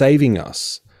to saving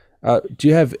us. Do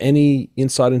you have any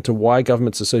insight into why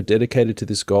governments are so dedicated to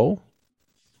this goal?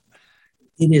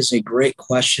 It is a great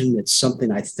question. It's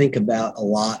something I think about a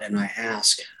lot and I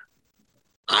ask.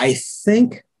 I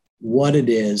think what it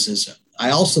is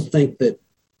I also think that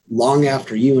long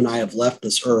after you and I have left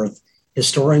this earth,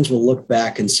 historians will look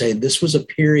back and say this was a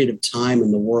period of time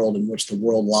in the world in which the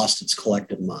world lost its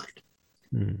collective mind.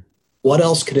 What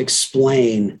else could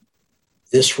explain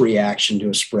this reaction to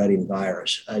a spreading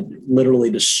virus,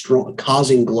 literally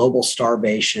causing global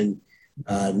starvation?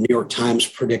 New York Times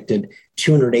predicted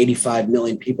 285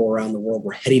 million people around the world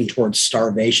were heading towards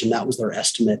starvation. That was their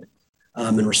estimate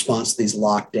in response to these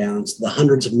lockdowns. The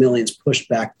hundreds of millions pushed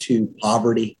back to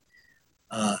poverty.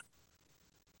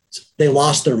 They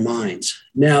lost their minds.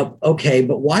 Now, okay,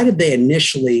 but why did they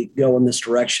initially go in this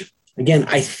direction? Again,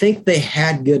 I think they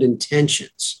had good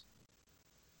intentions.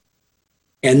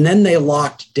 And then they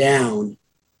locked down.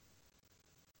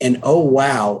 And oh,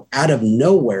 wow, out of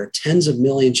nowhere, tens of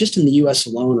millions, just in the US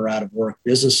alone, are out of work.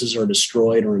 Businesses are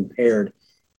destroyed or impaired.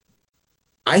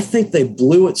 I think they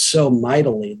blew it so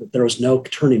mightily that there was no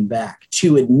turning back.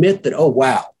 To admit that, oh,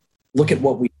 wow, look at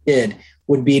what we did,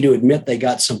 would be to admit they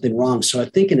got something wrong. So I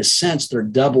think in a sense, they're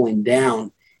doubling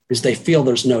down because they feel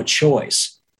there's no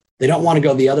choice. They don't want to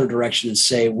go the other direction and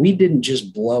say, we didn't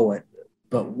just blow it,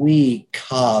 but we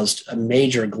caused a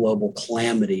major global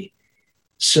calamity.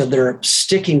 So they're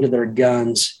sticking to their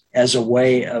guns as a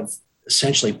way of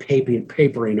essentially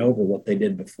papering over what they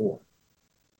did before.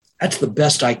 That's the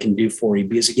best I can do for you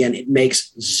because, again, it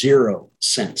makes zero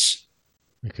sense.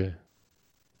 Okay.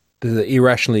 The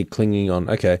irrationally clinging on.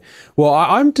 Okay. Well,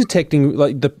 I'm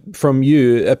detecting from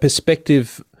you a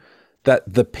perspective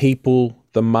that the people,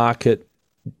 the market,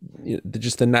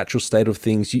 just the natural state of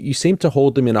things, you seem to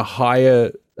hold them in a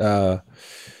higher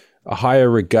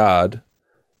regard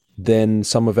than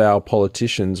some of our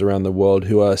politicians around the world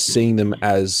who are seeing them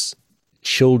as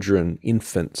children,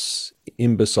 infants,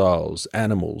 imbeciles,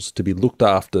 animals to be looked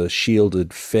after,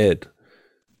 shielded, fed,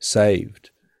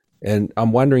 saved. And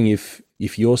I'm wondering if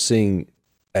you're seeing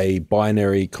a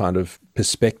binary kind of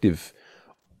perspective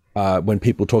when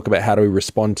people talk about how do we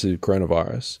respond to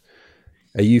coronavirus.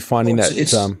 Are you finding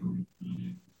it's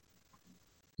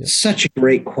such a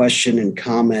great question and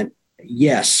comment?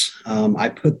 Yes,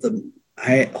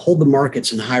 I hold the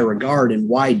markets in high regard. And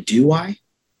why do I?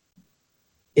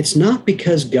 It's not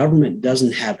because government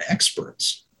doesn't have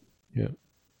experts. Yeah.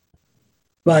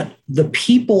 But the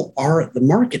people are the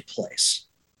marketplace.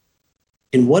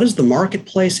 And what is the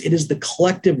marketplace? It is the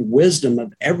collective wisdom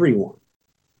of everyone.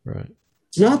 Right.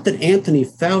 It's not that Anthony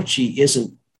Fauci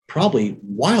isn't probably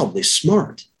wildly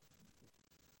smart,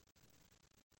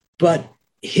 but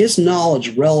his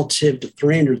knowledge relative to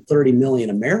 330 million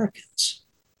Americans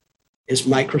is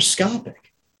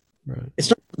microscopic. Right. It's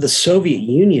not that the Soviet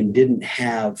Union didn't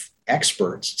have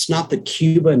experts. It's not that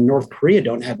Cuba and North Korea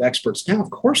don't have experts now. Of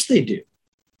course they do.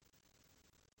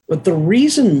 But the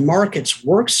reason markets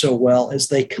work so well is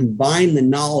they combine the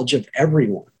knowledge of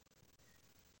everyone.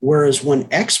 Whereas when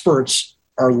experts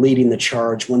are leading the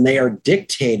charge, when they are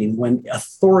dictating, when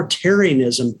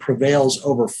authoritarianism prevails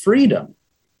over freedom,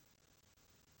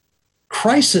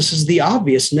 crisis is the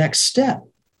obvious next step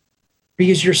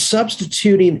because you're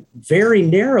substituting very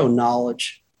narrow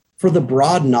knowledge for the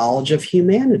broad knowledge of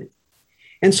humanity.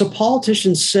 And so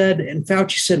politicians said, and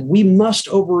Fauci said, we must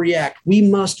overreact. We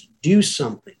must do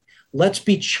something. Let's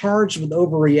be charged with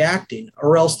overreacting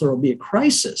or else there will be a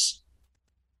crisis.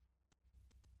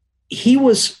 He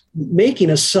was making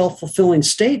a self-fulfilling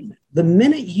statement. The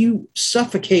minute you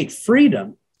suffocate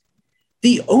freedom,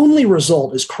 the only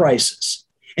result is crisis.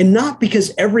 And not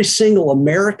because every single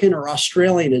American or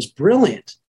Australian is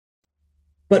brilliant,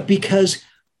 but because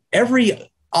every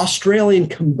Australian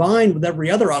combined with every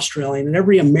other Australian and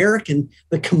every American,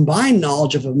 the combined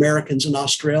knowledge of Americans and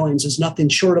Australians is nothing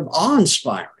short of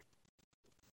awe-inspiring.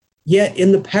 Yet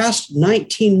in the past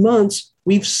 19 months,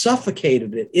 we've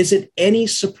suffocated it. Is it any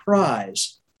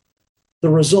surprise the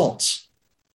results?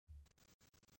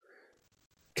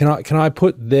 Can I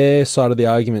put their side of the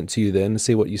argument to you then and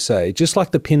see what you say? Just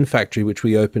like the pin factory, which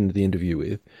we opened the interview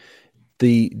with,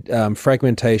 the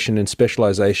fragmentation and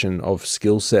specialization of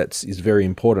skill sets is very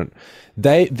important.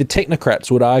 The technocrats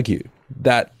would argue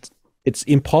that it's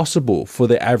impossible for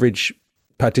the average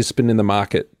participant in the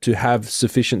market to have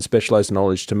sufficient specialized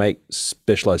knowledge to make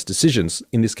specialized decisions,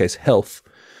 in this case, health.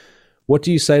 What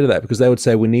do you say to that? Because they would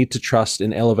say we need to trust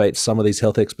and elevate some of these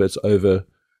health experts over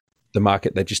the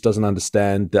market that just doesn't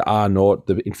understand the R naught,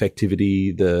 the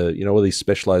infectivity, all these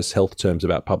specialized health terms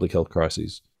about public health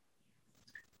crises.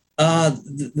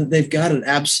 They've got it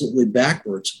absolutely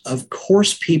backwards. Of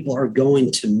course, people are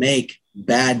going to make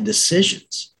bad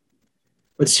decisions.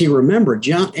 But see, remember,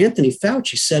 Anthony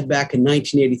Fauci said back in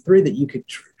 1983 that you could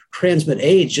transmit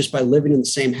AIDS just by living in the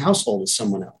same household as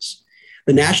someone else.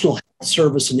 The National Health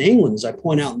Service in England, as I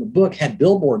point out in the book, had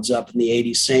billboards up in the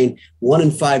 80s saying 1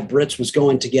 in 5 Brits was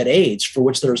going to get AIDS, for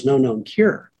which there is no known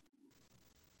cure.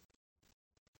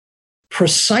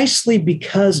 Precisely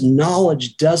because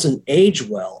knowledge doesn't age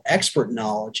well, expert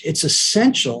knowledge, it's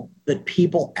essential that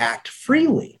people act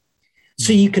freely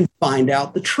so you can find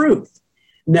out the truth.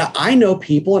 Now, I know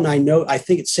people, and I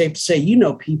think it's safe to say, you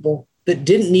know people that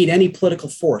didn't need any political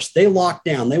force. They locked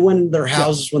down. They went into their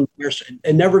houses when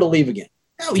and never to leave again.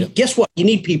 Now, guess what? You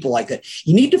need people like that.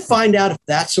 You need to find out if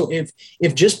that's so.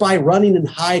 If just by running and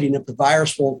hiding, if the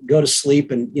virus will go to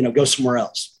sleep and go somewhere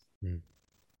else.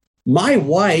 My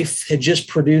wife had just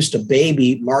produced a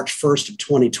baby March 1st of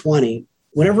 2020.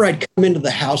 Whenever I'd come into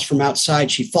the house from outside,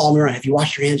 she'd follow me around. Have you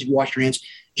washed your hands? Have you washed your hands?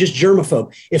 Just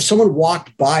germaphobe. If someone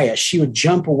walked by us, she would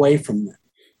jump away from them.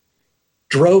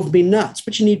 Drove me nuts.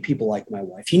 But you need people like my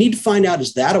wife. You need to find out,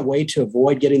 is that a way to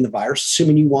avoid getting the virus,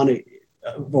 assuming you want to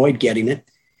avoid getting it?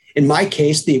 In my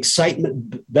case, the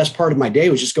excitement, best part of my day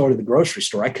was just going to the grocery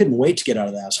store. I couldn't wait to get out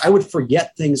of the house. I would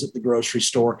forget things at the grocery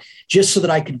store just so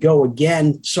that I could go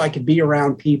again, so I could be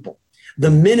around people. The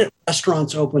minute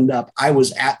restaurants opened up, I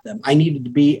was at them. I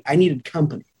needed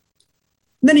company.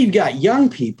 And then you've got young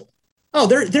people. Oh,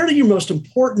 they're your most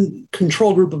important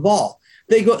control group of all.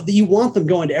 You want them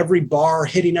going to every bar,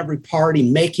 hitting every party,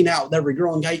 making out with every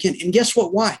girl and guy you can. And guess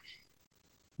what? Why?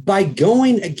 By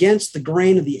going against the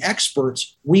grain of the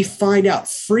experts, we find out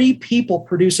free people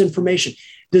produce information.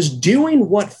 Does doing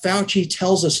what Fauci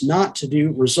tells us not to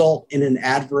do result in an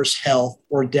adverse health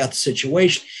or death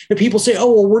situation? And people say,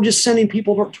 oh, well, we're just sending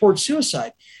people towards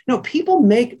suicide. No, people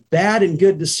make bad and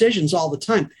good decisions all the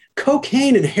time.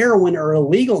 Cocaine and heroin are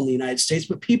illegal in the United States,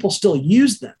 but people still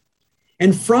use them.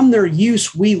 And from their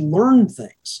use, we learn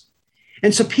things.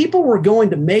 And so people were going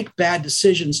to make bad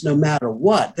decisions no matter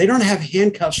what. They don't have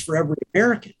handcuffs for every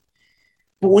American.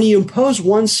 But when you impose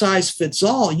one size fits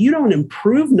all, you don't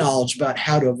improve knowledge about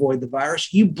how to avoid the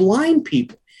virus. You blind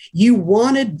people. You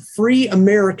wanted free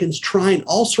Americans trying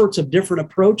all sorts of different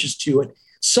approaches to it,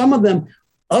 some of them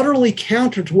utterly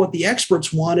counter to what the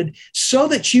experts wanted, so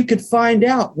that you could find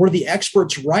out, were the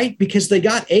experts right? Because they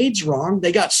got AIDS wrong,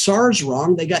 they got SARS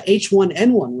wrong, they got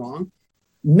H1N1 wrong.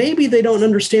 Maybe they don't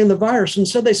understand the virus. And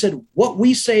so they said, what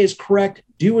we say is correct,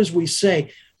 do as we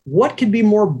say. What could be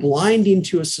more blinding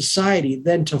to a society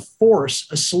than to force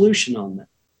a solution on them?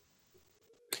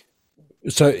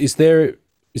 So is there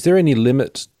any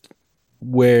limit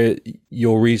where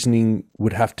your reasoning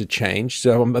would have to change?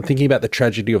 So I'm thinking about the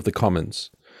tragedy of the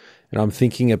commons, and I'm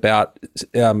thinking about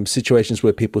situations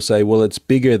where people say, well, it's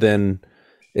bigger than,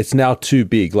 it's now too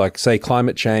big, like say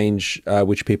climate change,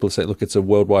 which people say, look, it's a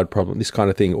worldwide problem, this kind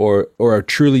of thing, or a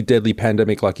truly deadly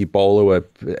pandemic like Ebola, where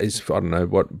I don't know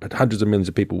what, but hundreds of millions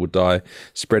of people would die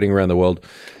spreading around the world.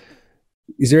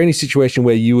 Is there any situation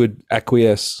where you would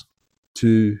acquiesce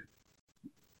to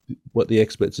what the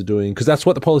experts are doing? Because that's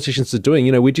what the politicians are doing.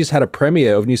 You know, we just had a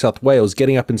premier of New South Wales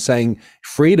getting up and saying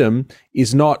freedom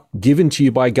is not given to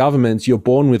you by governments, you're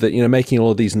born with it, you know, making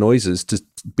all of these noises to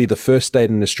be the first state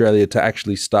in Australia to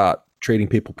actually start treating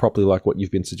people properly, like what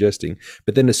you've been suggesting.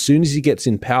 But then as soon as he gets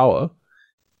in power,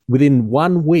 within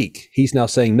 1 week, he's now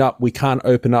saying, no, we can't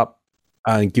open up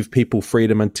and give people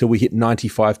freedom until we hit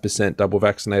 95% double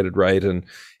vaccinated rate. And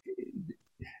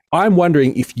I'm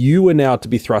wondering, if you were now to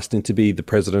be thrust in to be the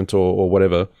president or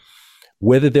whatever,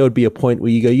 whether there would be a point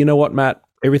where you go, you know what, Matt,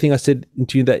 everything I said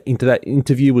into that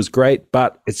interview was great,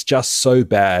 but it's just so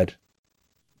bad,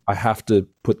 I have to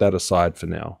put that aside for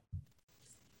now.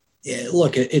 Yeah,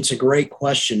 look, it's a great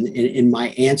question. And my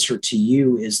answer to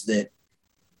you is that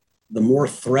the more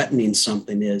threatening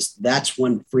something is, that's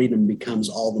when freedom becomes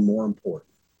all the more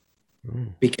important.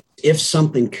 Because if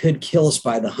something could kill us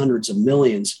by the hundreds of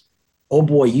millions, oh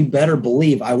boy, you better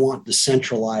believe I want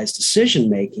decentralized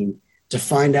decision-making to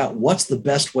find out what's the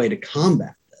best way to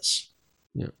combat this.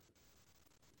 Yeah.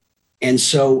 And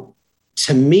so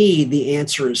to me, the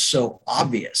answer is so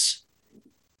obvious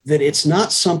that it's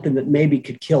not something that maybe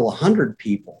could kill 100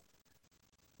 people.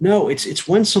 No, it's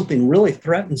when something really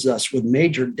threatens us with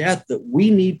major death that we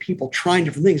need people trying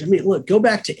different things. I mean, look, go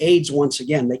back to AIDS once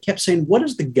again. They kept saying, what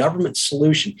is the government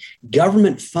solution?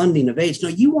 Government funding of AIDS. No,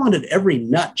 you wanted every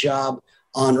nut job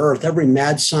on earth, every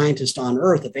mad scientist on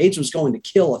earth. If AIDS was going to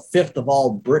kill a fifth of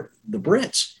all the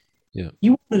Brits,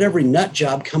 you wanted every nut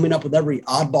job coming up with every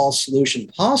oddball solution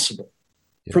possible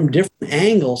from different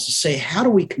angles to say, how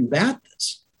do we combat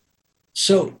this?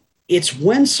 So it's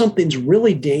when something's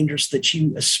really dangerous that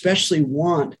you especially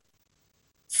want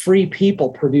free people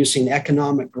producing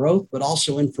economic growth, but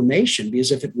also information,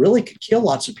 because if it really could kill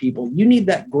lots of people, you need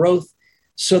that growth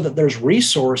so that there's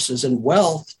resources and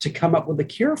wealth to come up with a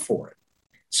cure for it.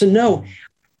 So no,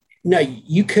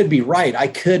 you could be right. I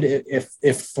could,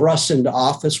 if thrust into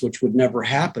office, which would never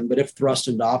happen, but if thrust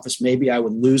into office, maybe I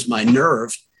would lose my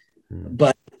nerve.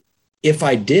 But if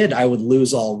I did, I would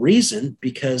lose all reason,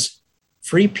 because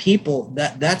free people,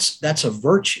 that's a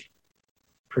virtue,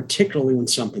 particularly when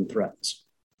something threatens.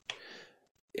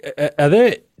 Are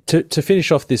there, to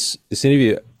finish off this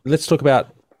interview, let's talk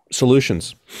about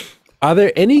solutions. Are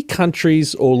there any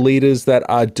countries or leaders that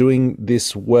are doing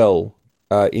this well,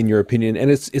 in your opinion?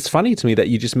 And it's funny to me that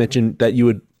you just mentioned that you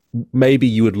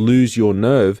would lose your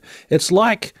nerve. It's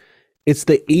like it's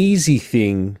the easy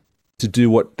thing to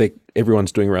do what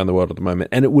everyone's doing around the world at the moment,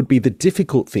 and it would be the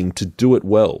difficult thing to do it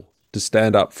well, to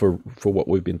stand up for what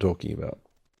we've been talking about.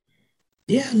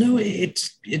 Yeah, no,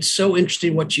 it's so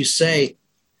interesting what you say.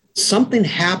 Something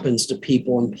happens to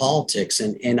people in politics,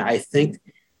 and I think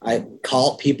I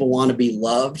call it people want to be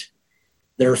loved.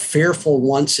 They're fearful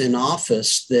once in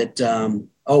office that,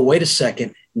 oh, wait a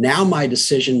second, now my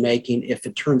decision-making, if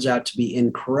it turns out to be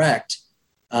incorrect,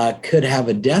 could have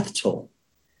a death toll.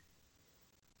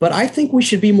 But I think we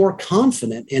should be more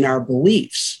confident in our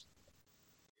beliefs.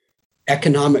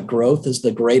 Economic growth is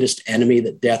the greatest enemy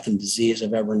that death and disease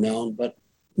have ever known. But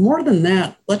more than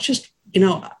that, let's just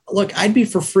look, I'd be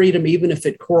for freedom even if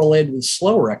it correlated with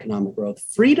slower economic growth.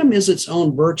 Freedom is its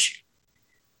own virtue.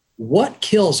 What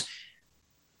kills?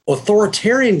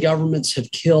 Authoritarian governments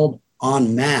have killed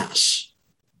en masse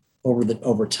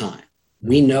over time.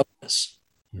 We know this.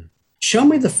 Show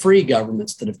me the free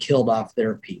governments that have killed off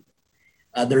their people.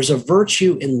 There's a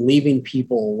virtue in leaving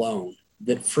people alone,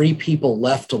 that free people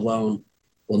left alone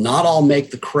will not all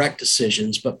make the correct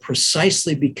decisions, but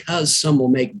precisely because some will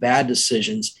make bad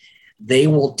decisions, they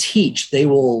will teach, they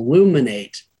will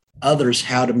illuminate others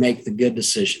how to make the good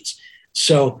decisions.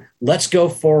 So let's go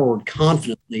forward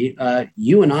confidently.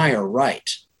 You and I are right.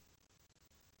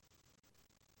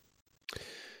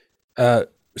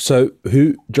 So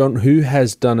who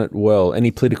has done it well?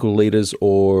 Any political leaders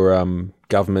or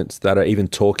governments that are even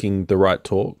talking the right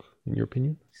talk, in your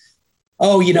opinion?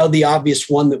 Oh, the obvious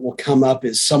one that will come up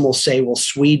is some will say, well,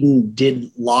 Sweden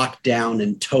did lock down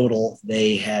in total.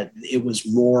 It was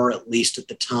more, at least at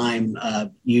the time,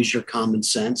 use your common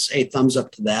sense. Hey, thumbs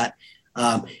up to that.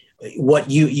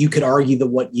 What you could argue that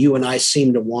what you and I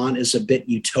seem to want is a bit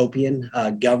utopian.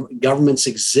 Governments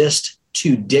exist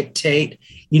to dictate.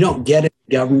 You don't get it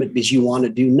in government because you want to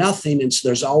do nothing. And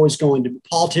so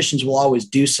politicians will always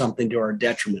do something to our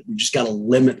detriment. We just got to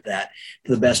limit that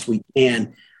to the best we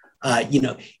can.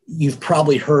 You've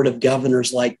probably heard of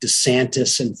governors like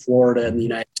DeSantis in Florida and the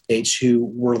United States who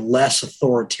were less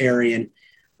authoritarian.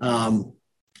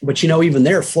 But even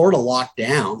there, Florida locked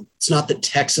down. It's not that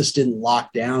Texas didn't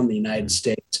lock down the United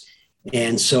States.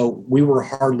 And so we were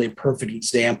hardly a perfect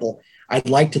example. I'd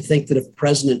like to think that if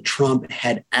President Trump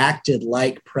had acted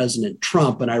like President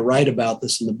Trump, and I write about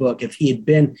this in the book, if he had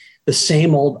been the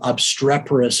same old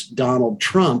obstreperous Donald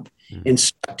Trump and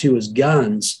stuck to his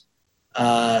guns,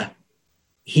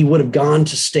 he would have gone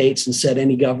to states and said,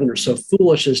 any governor so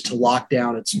foolish as to lock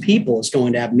down its people is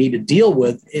going to have me to deal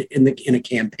with it in a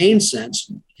campaign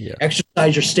sense. Yeah.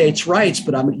 Exercise your state's rights,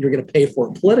 but you're going to pay for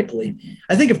it politically.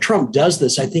 I think if Trump does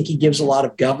this, I think he gives a lot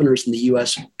of governors in the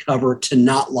U.S. cover to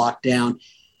not lock down.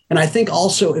 And I think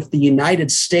also if the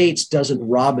United States doesn't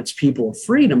rob its people of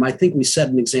freedom, I think we set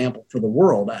an example for the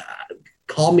world.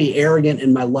 Call me arrogant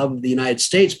in my love of the United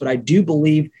States, but I do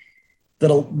believe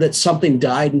that something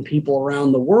died in people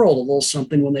around the world, a little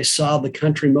something when they saw the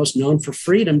country most known for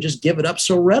freedom just give it up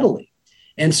so readily.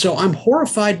 And so I'm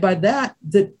horrified by that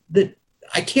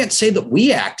I can't say that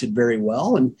we acted very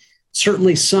well, and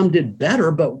certainly some did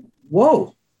better, but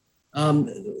whoa,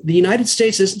 the United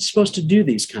States isn't supposed to do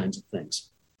these kinds of things.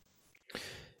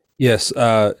 Yes,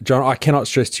 John, I cannot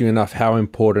stress to you enough how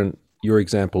important your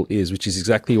example is, which is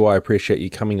exactly why I appreciate you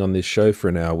coming on this show for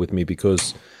an hour with me,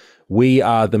 because we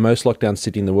are the most locked down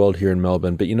city in the world here in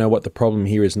Melbourne. But you know what? The problem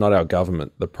here is not our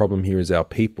government. The problem here is our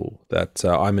people. That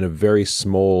I'm in a very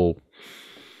small,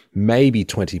 maybe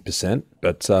 20%,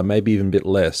 but maybe even a bit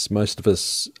less. Most of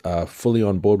us are fully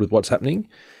on board with what's happening.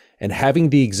 And having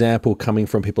the example coming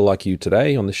from people like you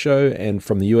today on the show and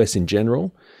from the US in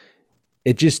general,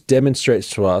 it just demonstrates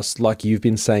to us, like you've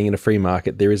been saying in a free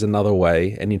market, there is another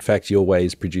way. And in fact, your way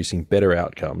is producing better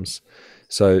outcomes.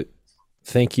 So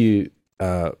thank you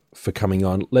for coming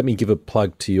on. Let me give a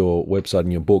plug to your website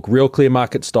and your book.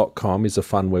 realclearmarkets.com is a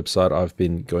fun website I've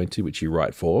been going to, which you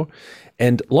write for.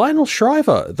 And Lionel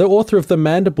Shriver, the author of The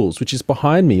Mandibles, which is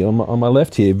behind me on my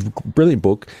left here, brilliant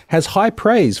book, has high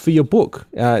praise for your book.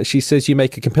 She says you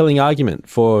make a compelling argument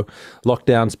for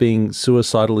lockdowns being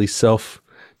suicidally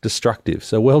self-destructive.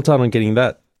 So well done on getting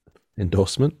that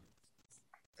endorsement.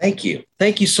 Thank you.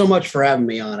 Thank you so much for having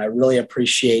me on. I really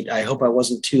appreciate it. I hope I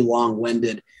wasn't too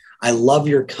long-winded. I love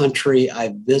your country.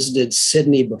 I've visited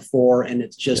Sydney before, and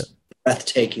it's just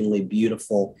breathtakingly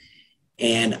beautiful.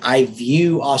 And I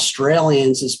view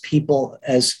Australians as people,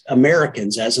 as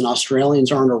Americans, as in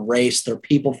Australians aren't a race. They're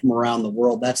people from around the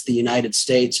world. That's the United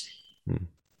States.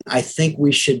 I think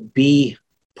we should be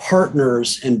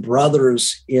partners and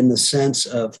brothers in the sense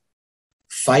of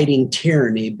fighting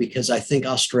tyranny, because I think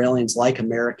Australians, like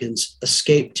Americans,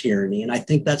 escape tyranny. And I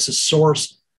think that's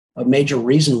a major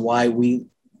reason why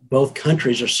both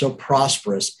countries are so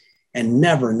prosperous and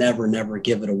never, never, never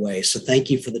give it away. So thank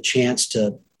you for the chance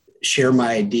to share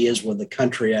my ideas with the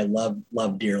country I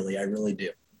love dearly. I really do.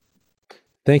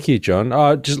 Thank you,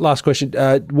 John. Just last question.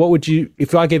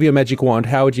 If I gave you a magic wand,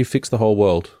 how would you fix the whole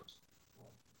world?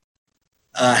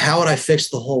 How would I fix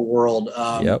the whole world?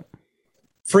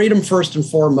 Freedom first and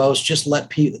foremost. Just let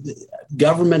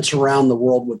governments around the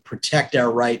world would protect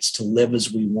our rights to live as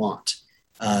we want.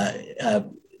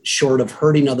 Short of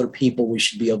hurting other people, we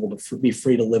should be able to be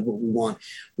free to live what we want.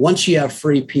 Once you have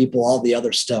free people, all the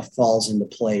other stuff falls into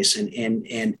place.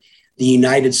 And The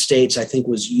United States, I think,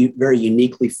 was very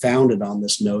uniquely founded on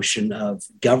this notion of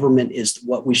government is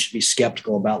what we should be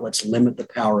skeptical about. Let's limit the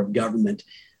power of government.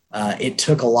 It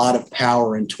took a lot of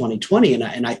power in 2020,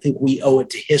 and I think we owe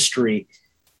it to history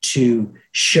to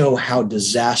show how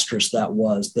disastrous that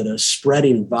was, that a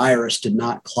spreading virus did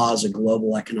not cause a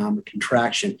global economic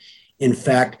contraction. In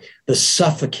fact, the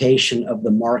suffocation of the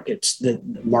markets, the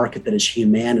market that is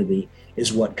humanity,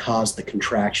 is what caused the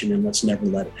contraction, and let's never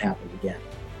let it happen again.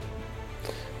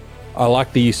 I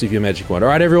like the use of your magic wand. All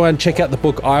right, everyone, check out the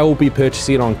book. I will be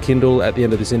purchasing it on Kindle at the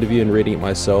end of this interview and reading it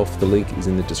myself. The link is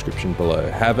in the description below.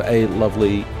 Have a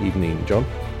lovely evening, John.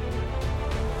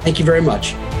 Thank you very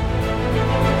much.